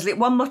 Sorry, Leslie,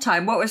 one more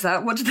time. What was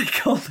that? What did they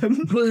call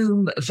them?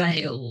 Womb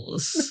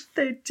veils.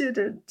 They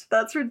didn't.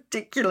 That's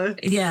ridiculous.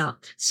 Yeah.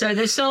 So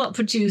they start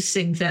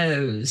producing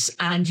those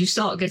and you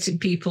start getting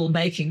people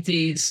making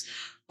these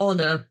on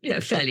a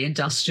fairly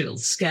industrial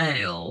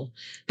scale.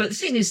 But the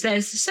thing is,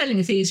 they're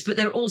selling these, but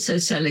they're also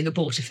selling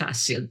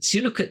abortifacients.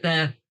 You look at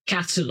their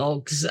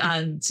catalogues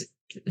and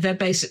they're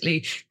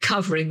basically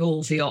covering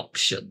all the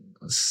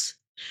options.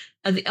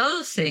 And the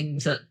other thing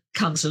that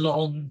comes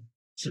along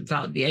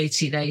about the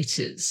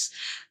 1880s,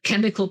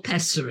 chemical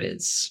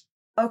pessaries.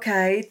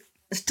 Okay,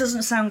 this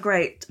doesn't sound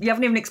great. You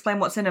haven't even explained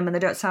what's in them and they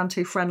don't sound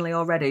too friendly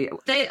already.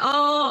 They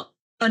are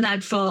an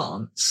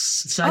advance.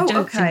 So I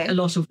don't think a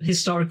lot of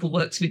historical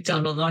work's been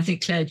done on them. I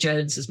think Claire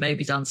Jones has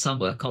maybe done some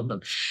work on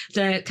them.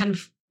 They're kind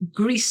of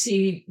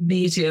greasy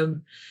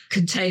medium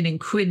containing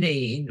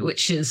quinine,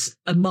 which is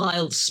a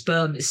mild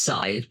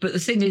spermicide. But the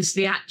thing is,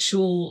 the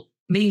actual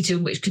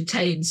medium which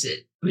contains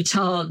it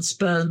retards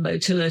sperm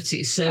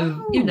motility.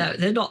 So,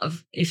 they're not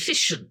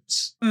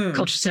efficient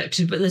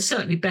contraceptive, but they're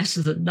certainly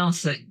better than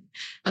nothing.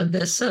 And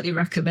they're certainly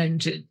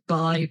recommended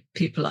by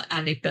people like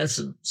Annie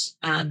Besant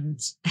and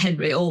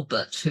Henry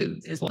Albert, who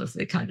is one of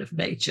the kind of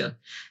major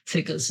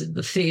figures in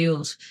the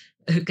field,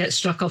 who gets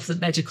struck off the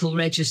medical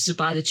register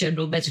by the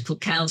General Medical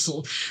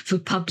Council for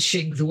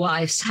publishing the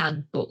Wife's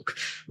Handbook,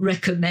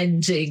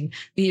 recommending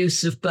the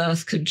use of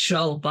birth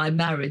control by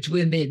married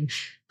women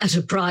at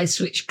a price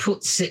which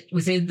puts it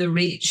within the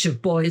reach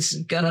of boys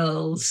and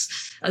girls,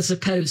 as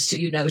opposed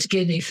to, a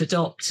guinea for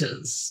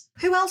doctors.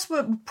 Who else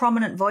were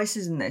prominent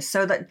voices in this?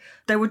 So that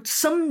there were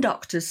some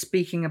doctors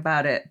speaking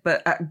about it,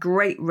 but at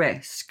great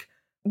risk.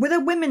 Were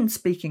there women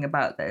speaking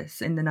about this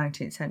in the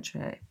 19th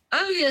century?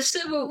 Oh, yes,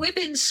 there were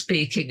women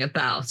speaking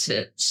about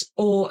it,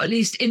 or at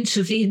least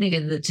intervening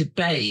in the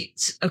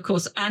debate. Of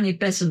course, Annie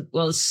Besant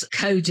was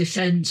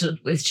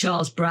co-defendant with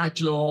Charles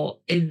Bradlaugh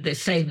in the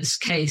famous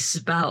case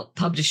about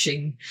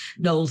publishing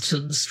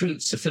Knowlton's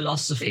Fruits of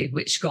Philosophy,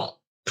 which got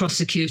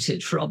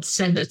prosecuted for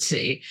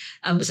obscenity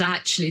and was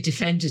actually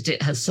defended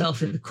it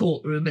herself in the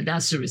courtroom, and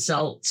as a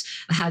result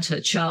had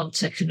her child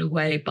taken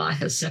away by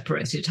her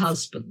separated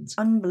husband.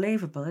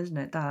 Unbelievable, isn't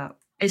it, that?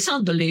 It's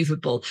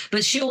unbelievable.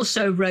 But she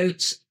also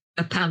wrote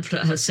a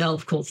pamphlet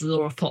herself called The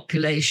Law of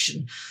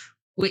Population,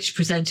 which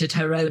presented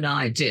her own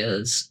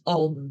ideas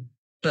on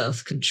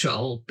birth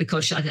control,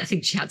 because I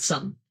think she had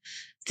some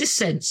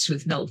dissents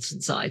with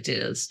Knowlton's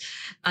ideas.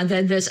 And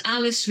then there's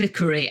Alice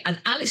Vickery.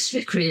 And Alice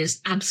Vickery is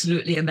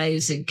absolutely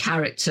amazing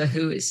character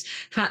who is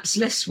perhaps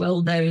less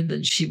well known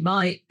than she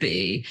might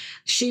be.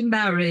 She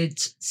married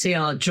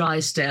C.R.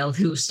 Drysdale,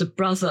 who was the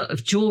brother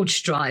of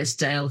George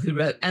Drysdale, who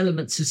wrote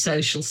Elements of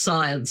Social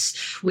Science,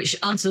 which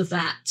under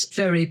that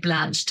very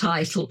bland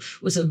title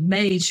was a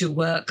major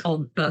work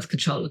on birth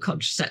control and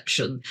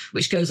contraception,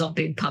 which goes on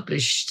being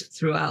published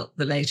throughout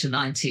the later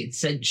 19th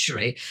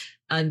century.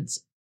 And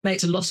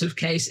makes a lot of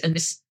case and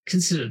is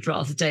considered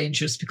rather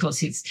dangerous because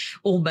he's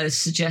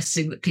almost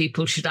suggesting that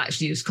people should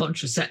actually use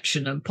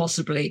contraception and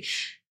possibly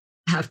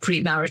have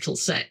premarital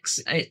sex.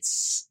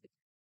 It's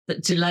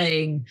that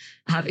delaying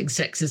having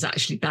sex is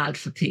actually bad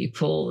for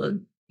people.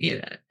 And, you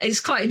know, it's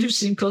quite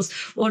interesting because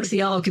one of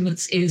the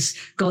arguments is,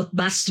 God,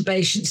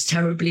 masturbation's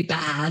terribly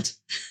bad.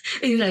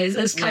 You know,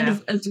 there's kind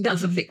of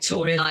other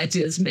Victorian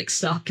ideas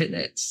mixed up in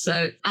it.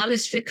 So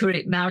Alice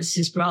Vickery marries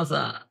his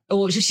brother,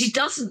 or she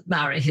doesn't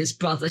marry his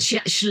brother. She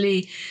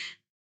actually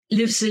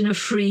lives in a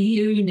free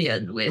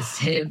union with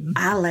him.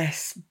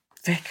 Alice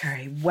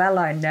Vickery, well,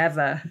 I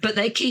never. But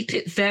they keep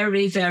it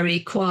very, very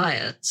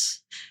quiet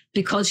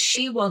because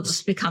she wants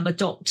to become a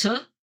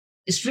doctor.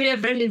 It's really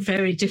very,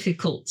 very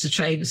difficult to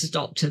train as a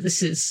doctor.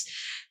 This is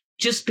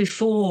just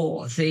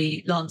before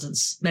the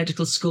London's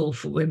Medical School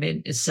for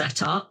Women is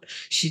set up.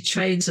 She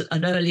trains at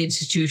an early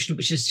institution,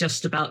 which is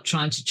just about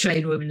trying to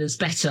train women as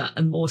better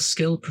and more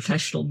skilled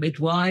professional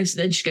midwives.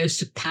 Then she goes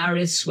to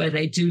Paris, where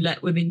they do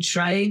let women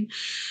train.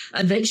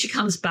 And then she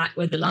comes back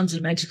when the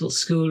London Medical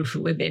School for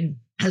Women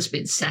has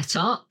been set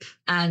up.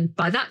 And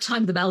by that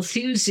time, the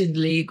Malthusian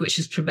League, which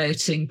is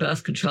promoting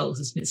birth control,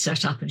 has been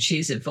set up, and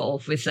she's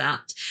involved with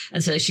that.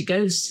 And so she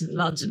goes to the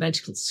London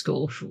Medical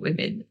School for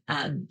Women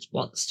and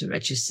wants to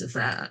register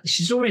there.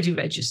 She's already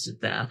registered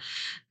there.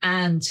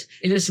 And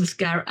Elizabeth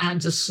Garrett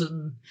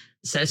Anderson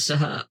says to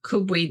her,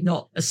 could we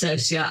not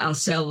associate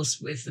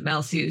ourselves with the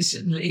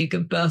Malthusian League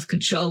and birth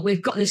control?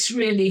 We've got this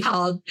really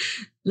hard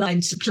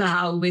line to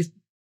plough with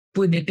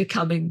women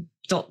becoming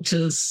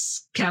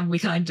doctors. Can we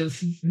kind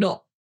of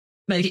not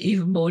make it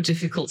even more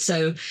difficult?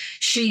 So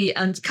she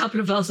and a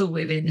couple of other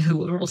women who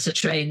were also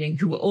training,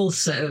 who were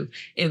also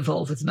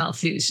involved with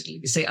Malthusian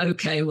League, say,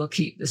 OK, we'll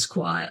keep this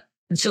quiet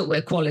until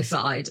we're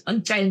qualified.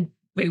 And then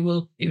we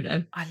will, you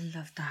know. I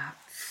love that.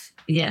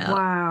 Yeah.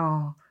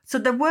 Wow. So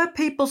there were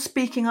people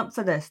speaking up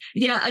for this.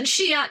 Yeah, and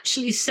she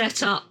actually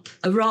set up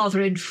a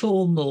rather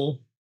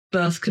informal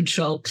birth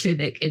control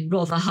clinic in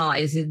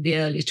Rotherhithe in the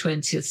early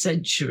 20th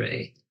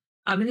century.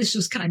 I mean, this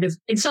was kind of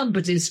in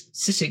somebody's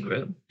sitting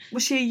room.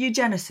 Was she a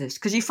eugenicist?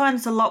 Because you find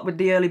this a lot with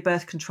the early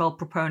birth control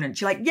proponents.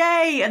 You're like,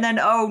 yay! And then,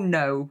 oh,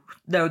 no,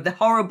 the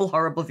horrible,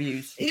 horrible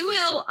views.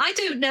 Well, I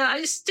don't know.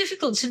 It's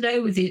difficult to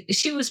know with you.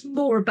 She was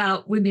more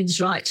about women's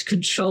right to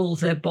control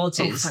their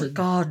bodies. Oh, thank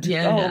God. You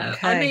know. know.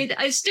 Okay. I mean,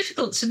 it's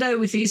difficult to know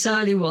with these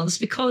early ones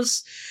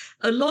because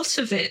a lot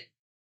of it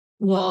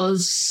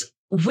was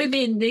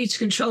women need to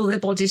control their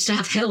bodies to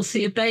have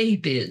healthier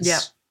babies.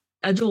 Yeah.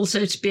 And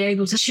also to be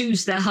able to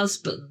choose their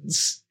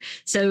husbands.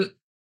 So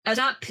at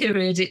that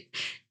period,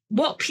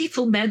 what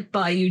people meant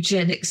by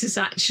eugenics is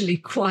actually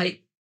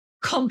quite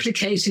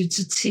complicated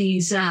to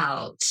tease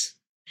out.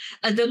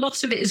 And a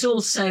lot of it is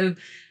also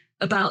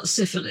about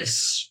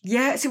syphilis.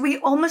 Yeah, so we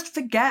almost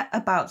forget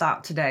about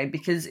that today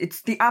because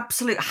it's the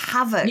absolute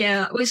havoc.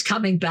 Yeah, it's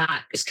coming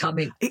back. It's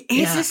coming. It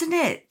is, isn't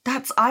it?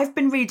 I've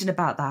been reading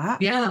about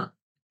that. Yeah.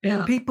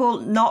 Yeah.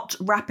 People not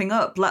wrapping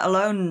up, let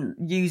alone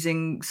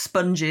using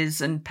sponges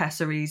and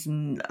pessaries,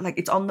 and like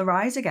it's on the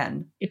rise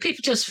again.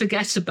 People just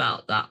forget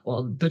about that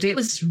one, but it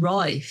was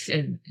rife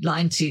in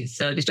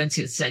 19th, early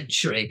 20th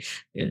century.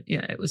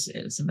 Yeah, it was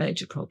a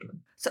major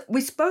problem. So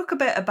we spoke a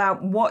bit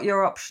about what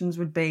your options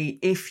would be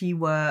if you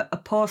were a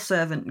poor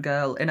servant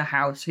girl in a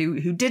house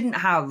who didn't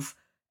have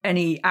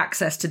any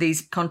access to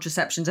these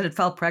contraceptions and had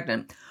fell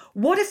pregnant.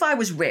 What if I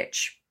was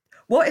rich?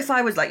 What if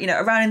I was like,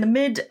 around in the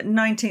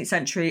mid-19th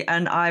century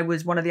and I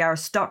was one of the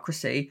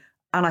aristocracy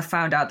and I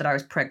found out that I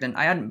was pregnant?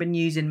 I hadn't been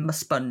using my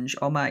sponge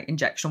or my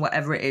injection or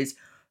whatever it is.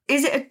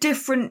 Is it a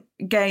different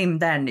game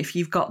then if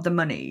you've got the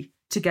money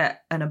to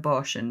get an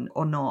abortion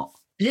or not?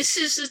 This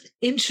is an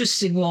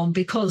interesting one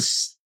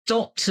because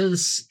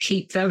doctors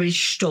keep very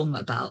stum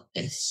about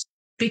this.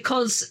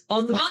 Because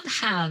on the one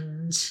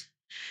hand,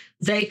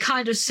 they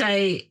kind of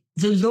say,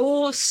 the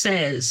law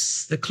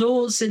says, the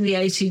clause in the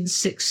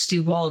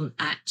 1861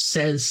 Act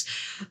says,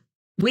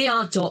 we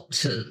are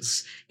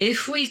doctors.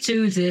 If we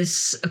do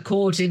this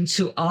according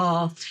to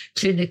our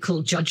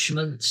clinical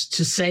judgment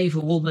to save a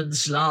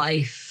woman's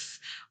life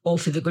or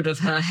for the good of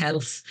her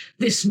health,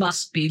 this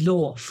must be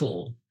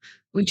lawful.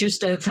 We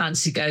just don't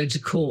fancy going to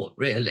court,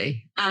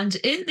 really. And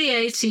in the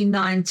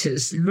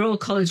 1890s, the Royal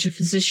College of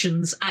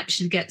Physicians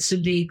actually gets a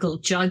legal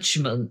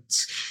judgment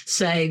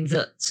saying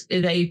that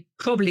they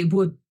probably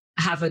would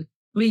have a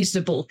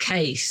reasonable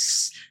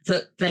case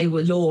that they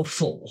were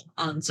lawful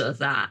under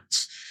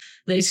that.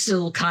 They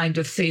still kind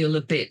of feel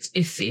a bit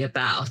iffy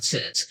about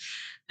it.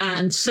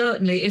 And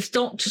certainly if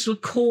doctors were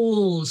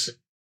called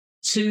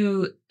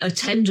to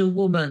attend a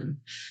woman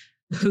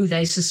who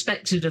they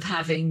suspected of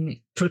having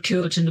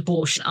procured an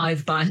abortion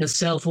either by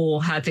herself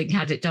or having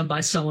had it done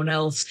by someone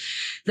else,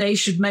 they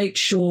should make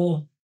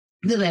sure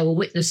that there were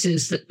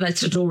witnesses that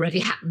had already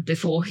happened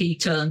before he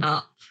turned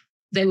up.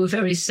 They were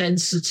very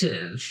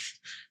sensitive.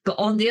 But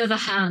on the other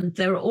hand,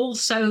 there are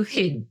also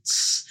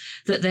hints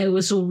that there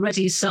was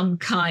already some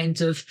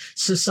kind of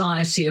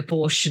society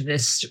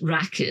abortionist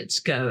racket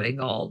going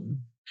on.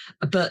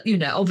 But,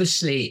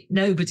 obviously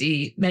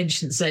nobody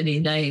mentions any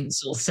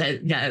names or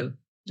said no.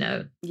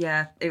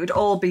 Yeah, it would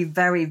all be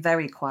very,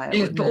 very quiet.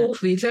 It would all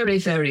be very,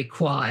 very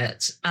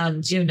quiet.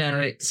 And,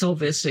 it's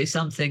obviously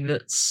something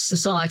that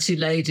society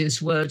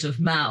ladies' word of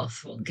mouth,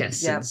 one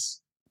guesses. Yeah,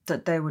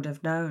 that they would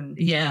have known.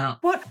 Yeah.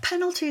 What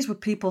penalties were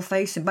people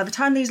facing? By the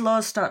time these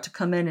laws start to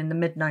come in the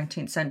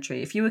mid-19th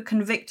century, if you were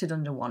convicted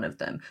under one of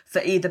them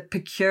for either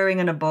procuring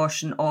an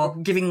abortion or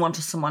giving one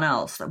to someone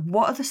else,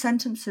 what are the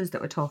sentences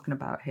that we're talking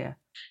about here?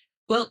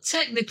 Well,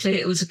 technically,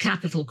 it was a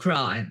capital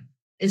crime.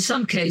 In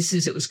some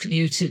cases, it was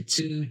commuted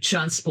to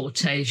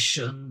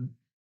transportation.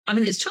 I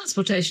mean, its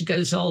transportation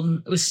goes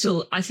on. It was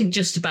still, I think,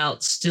 just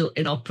about still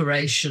in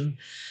operation.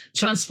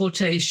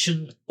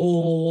 Transportation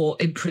or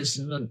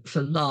imprisonment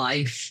for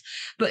life.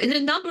 But in a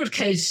number of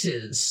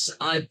cases,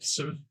 I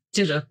sort of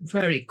did a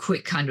very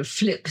quick kind of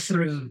flip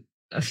through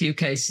a few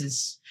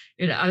cases.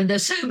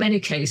 There's so many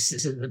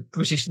cases in the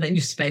British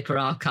newspaper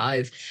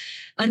archive.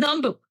 A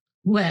number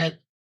where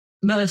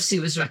mercy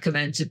was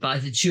recommended by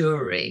the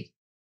jury,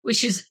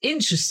 which is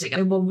interesting.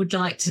 One would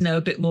like to know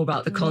a bit more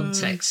about the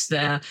context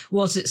there.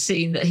 Was it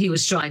seen that he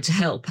was trying to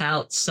help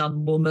out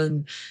some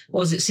woman?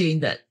 Was it seen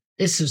that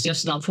this was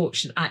just an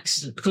unfortunate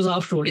accident? Because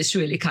after all, it's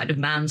really kind of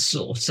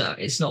manslaughter.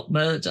 It's not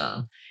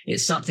murder.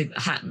 It's something that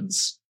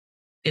happens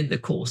in the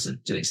course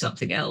of doing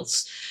something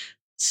else.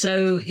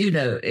 So,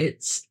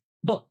 it's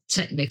what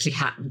technically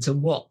happened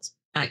and what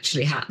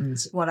actually happened.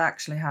 What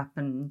actually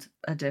happened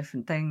are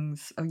different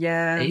things. Oh,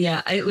 yeah.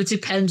 Yeah, it would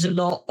depend a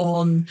lot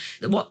on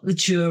what the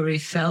jury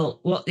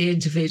felt, what the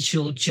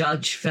individual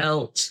judge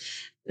felt.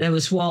 There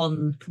was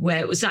one where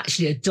it was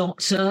actually a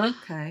doctor.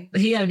 Okay.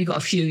 But he only got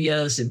a few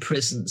years in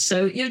prison.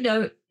 So,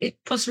 it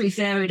possibly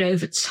varied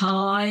over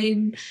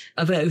time,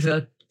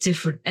 over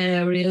different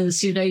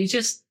areas.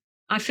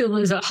 I feel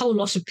there's a whole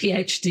lot of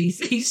PhD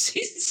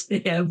theses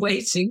here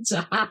waiting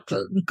to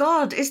happen.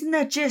 God, isn't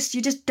there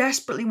you just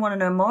desperately want to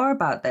know more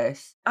about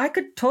this. I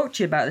could talk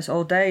to you about this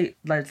all day,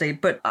 Leslie,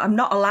 but I'm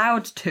not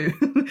allowed to.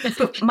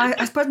 But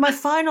I suppose my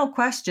final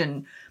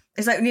question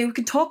is we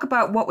could talk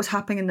about what was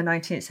happening in the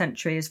 19th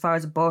century as far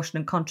as abortion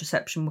and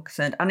contraception were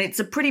concerned. And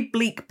it's a pretty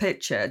bleak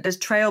picture. There's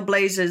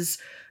trailblazers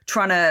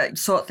trying to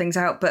sort things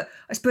out. But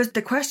I suppose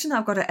the question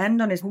I've got to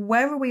end on is,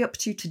 where are we up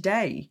to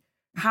today?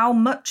 How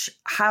much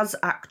has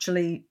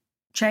actually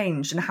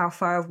changed and how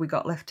far have we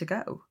got left to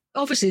go?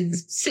 Obviously, the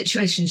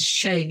situation's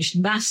changed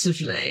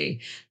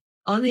massively.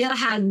 On the other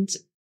hand,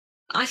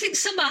 I think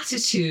some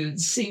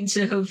attitudes seem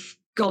to have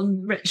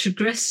gone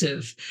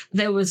retrogressive.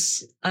 There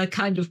was a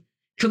kind of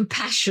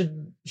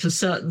compassion for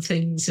certain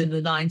things in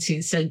the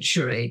 19th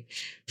century,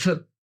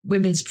 for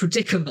women's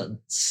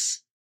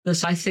predicaments,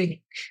 that I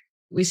think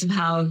we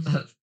somehow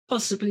have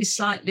possibly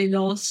slightly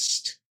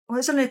lost. Well, it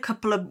was only a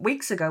couple of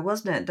weeks ago,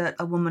 wasn't it, that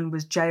a woman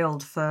was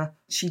jailed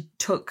she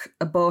took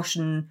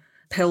abortion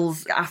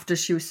pills after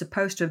she was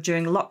supposed to have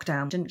during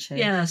lockdown, didn't she?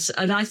 Yes,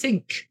 and I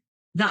think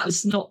that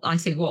was not,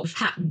 what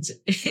happened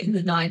in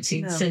the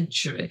 19th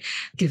century.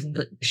 Given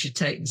that she'd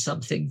taken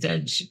something,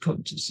 then she'd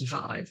probably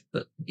survive.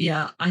 But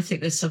yeah, I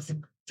think there's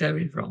something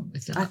very wrong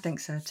with that. I think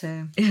so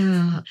too.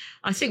 Yeah,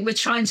 I think we're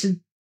trying to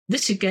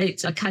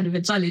litigate a kind of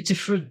entirely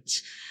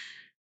different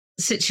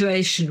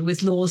situation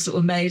with laws that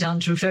were made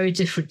under a very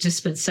different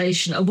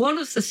dispensation. And one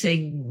of the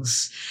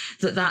things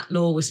that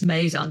law was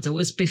made under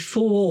was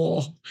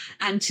before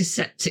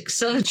antiseptic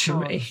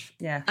surgery.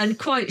 Yeah. And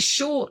quite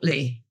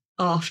shortly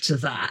after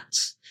that,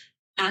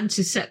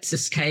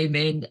 antisepsis came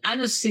in,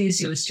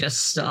 anaesthesia was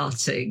just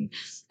starting,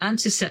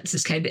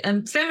 antisepsis came in,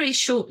 and very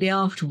shortly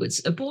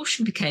afterwards,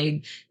 abortion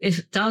became,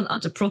 if done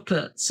under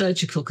proper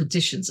surgical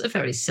conditions, a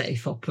very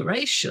safe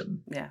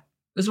operation. Yeah.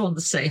 It was one of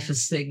the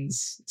safest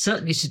things.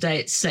 Certainly today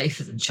it's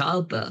safer than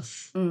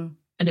childbirth. Mm.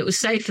 And it was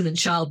safer than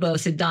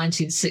childbirth in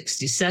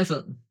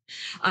 1967.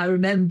 I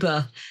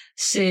remember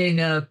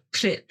seeing a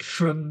clip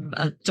from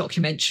a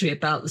documentary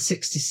about the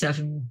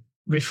 67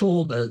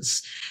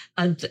 reformers,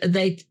 and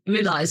they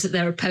realised that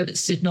their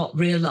opponents did not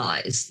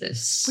realise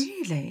this.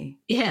 Really?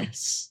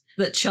 Yes,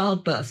 that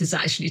childbirth is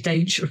actually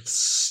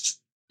dangerous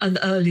and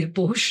early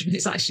abortion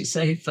is actually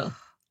safer.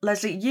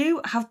 Leslie, you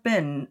have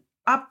been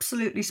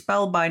absolutely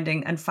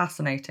spellbinding and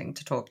fascinating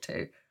to talk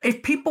to.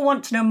 If people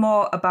want to know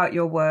more about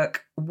your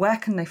work, where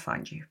can they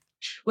find you?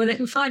 Well, they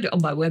can find it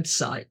on my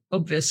website,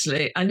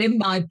 obviously, and in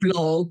my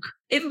blog,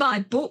 in my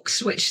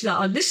books, which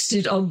are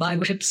listed on my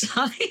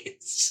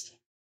website.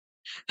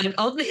 And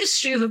on the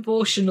history of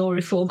abortion or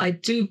reform, I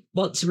do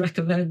want to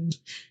recommend,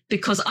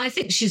 because I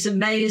think she's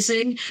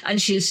amazing and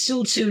she is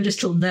still too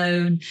little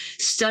known,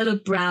 Stella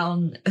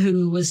Brown,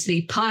 who was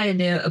the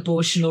pioneer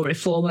abortion or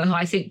reformer, who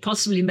I think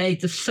possibly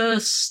made the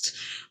first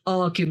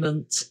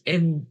argument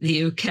in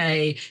the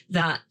UK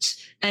that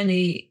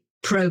any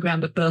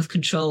programme of birth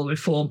control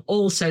reform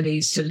also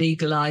needs to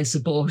legalise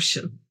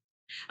abortion.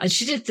 And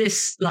she did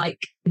this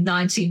like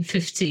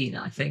 1915,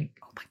 I think.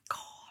 Oh my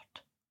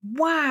God.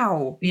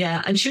 Wow.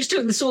 Yeah, and she was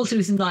doing this all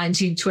through the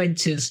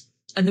 1920s.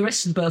 And the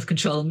rest of the birth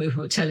control movement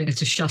were telling her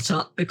to shut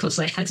up because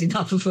they had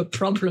enough of a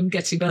problem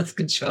getting birth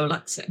control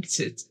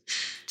accepted.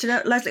 Do you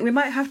know, Leslie, we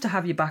might have to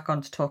have you back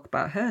on to talk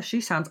about her.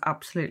 She sounds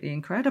absolutely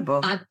incredible.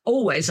 I'm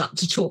always up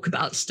to talk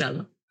about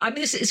Stella. I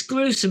mean, it's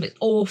gruesome, it's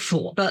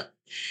awful, but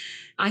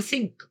I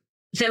think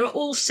there are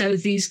also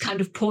these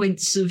kind of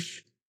points of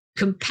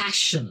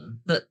compassion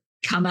that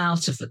come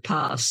out of the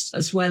past,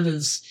 as well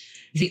as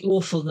the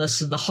awfulness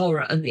and the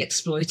horror and the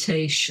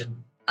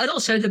exploitation. And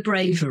also the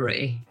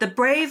bravery. The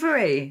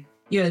bravery.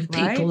 You know,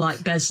 people right?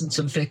 like Besant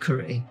and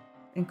Vickery.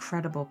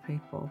 Incredible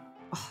people.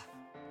 Oh,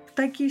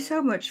 thank you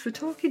so much for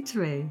talking to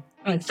me.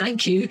 Oh,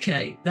 thank you,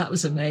 Kate. That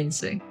was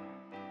amazing.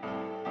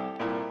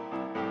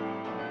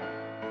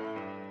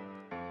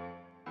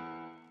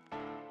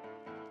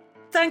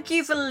 Thank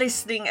you for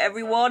listening,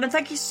 everyone, and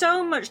thank you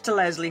so much to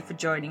Leslie for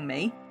joining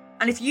me.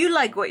 And if you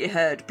like what you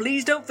heard,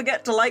 please don't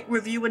forget to like,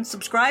 review, and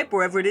subscribe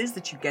wherever it is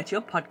that you get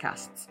your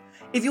podcasts.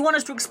 If you want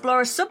us to explore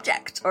a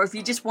subject, or if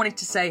you just wanted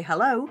to say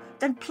hello,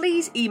 then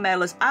please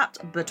email us at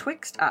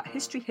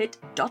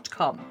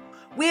betwixt@historyhit.com.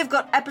 We have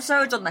got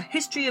episodes on the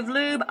history of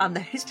lube and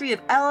the history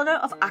of Eleanor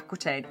of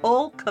Aquitaine,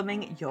 all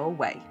coming your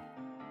way.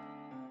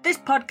 This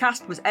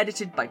podcast was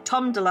edited by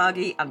Tom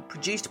DeLaghi and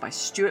produced by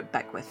Stuart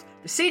Beckwith.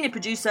 The senior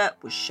producer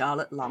was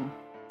Charlotte Long.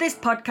 This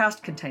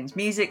podcast contains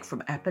music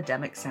from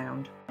Epidemic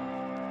Sound.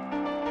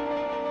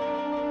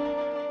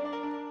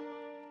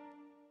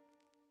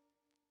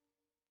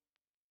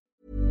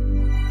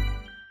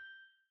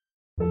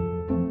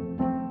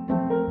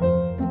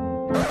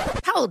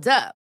 Hold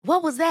up.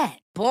 What was that?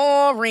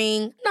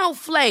 Boring. No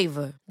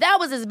flavor. That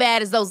was as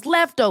bad as those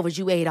leftovers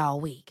you ate all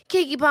week.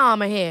 Keke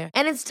Palmer here,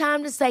 and it's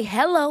time to say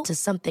hello to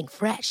something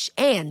fresh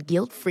and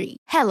guilt-free.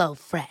 Hello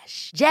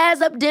Fresh.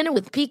 Jazz up dinner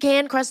with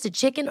pecan-crusted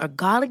chicken or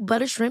garlic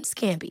butter shrimp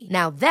scampi.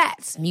 Now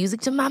that's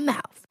music to my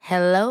mouth.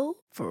 Hello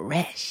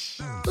Fresh.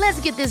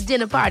 Let's get this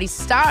dinner party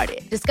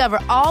started. Discover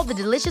all the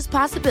delicious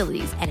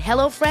possibilities at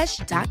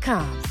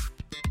hellofresh.com.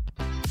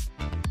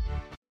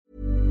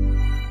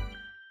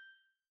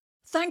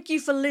 Thank you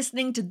for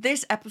listening to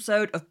this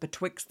episode of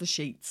Betwixt the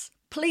Sheets.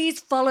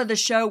 Please follow the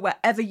show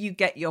wherever you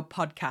get your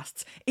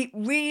podcasts. It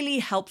really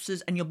helps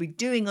us and you'll be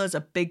doing us a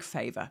big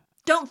favour.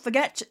 Don't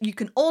forget, you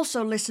can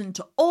also listen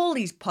to all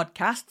these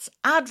podcasts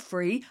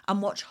ad-free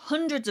and watch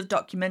hundreds of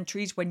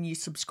documentaries when you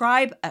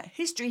subscribe at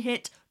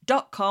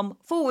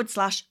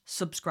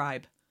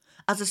historyhit.com/subscribe.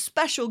 As a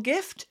special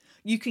gift,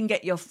 you can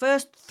get your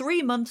first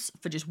 3 months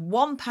for just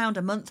 £1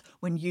 a month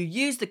when you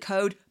use the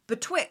code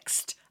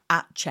BETWIXT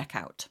at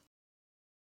checkout.